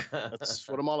 Fuck. That's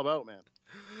what I'm all about, man.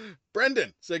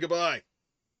 Brendan, say goodbye.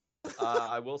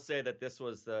 I will say that this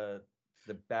was the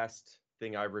best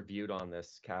thing I reviewed on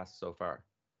this cast so far.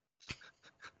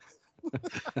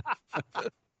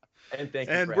 And thank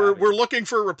you. And for we're having me. looking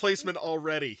for a replacement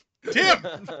already. Tim.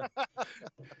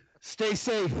 Stay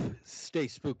safe. Stay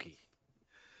spooky.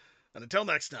 And until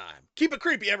next time, keep it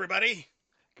creepy, everybody.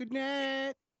 Good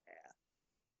night.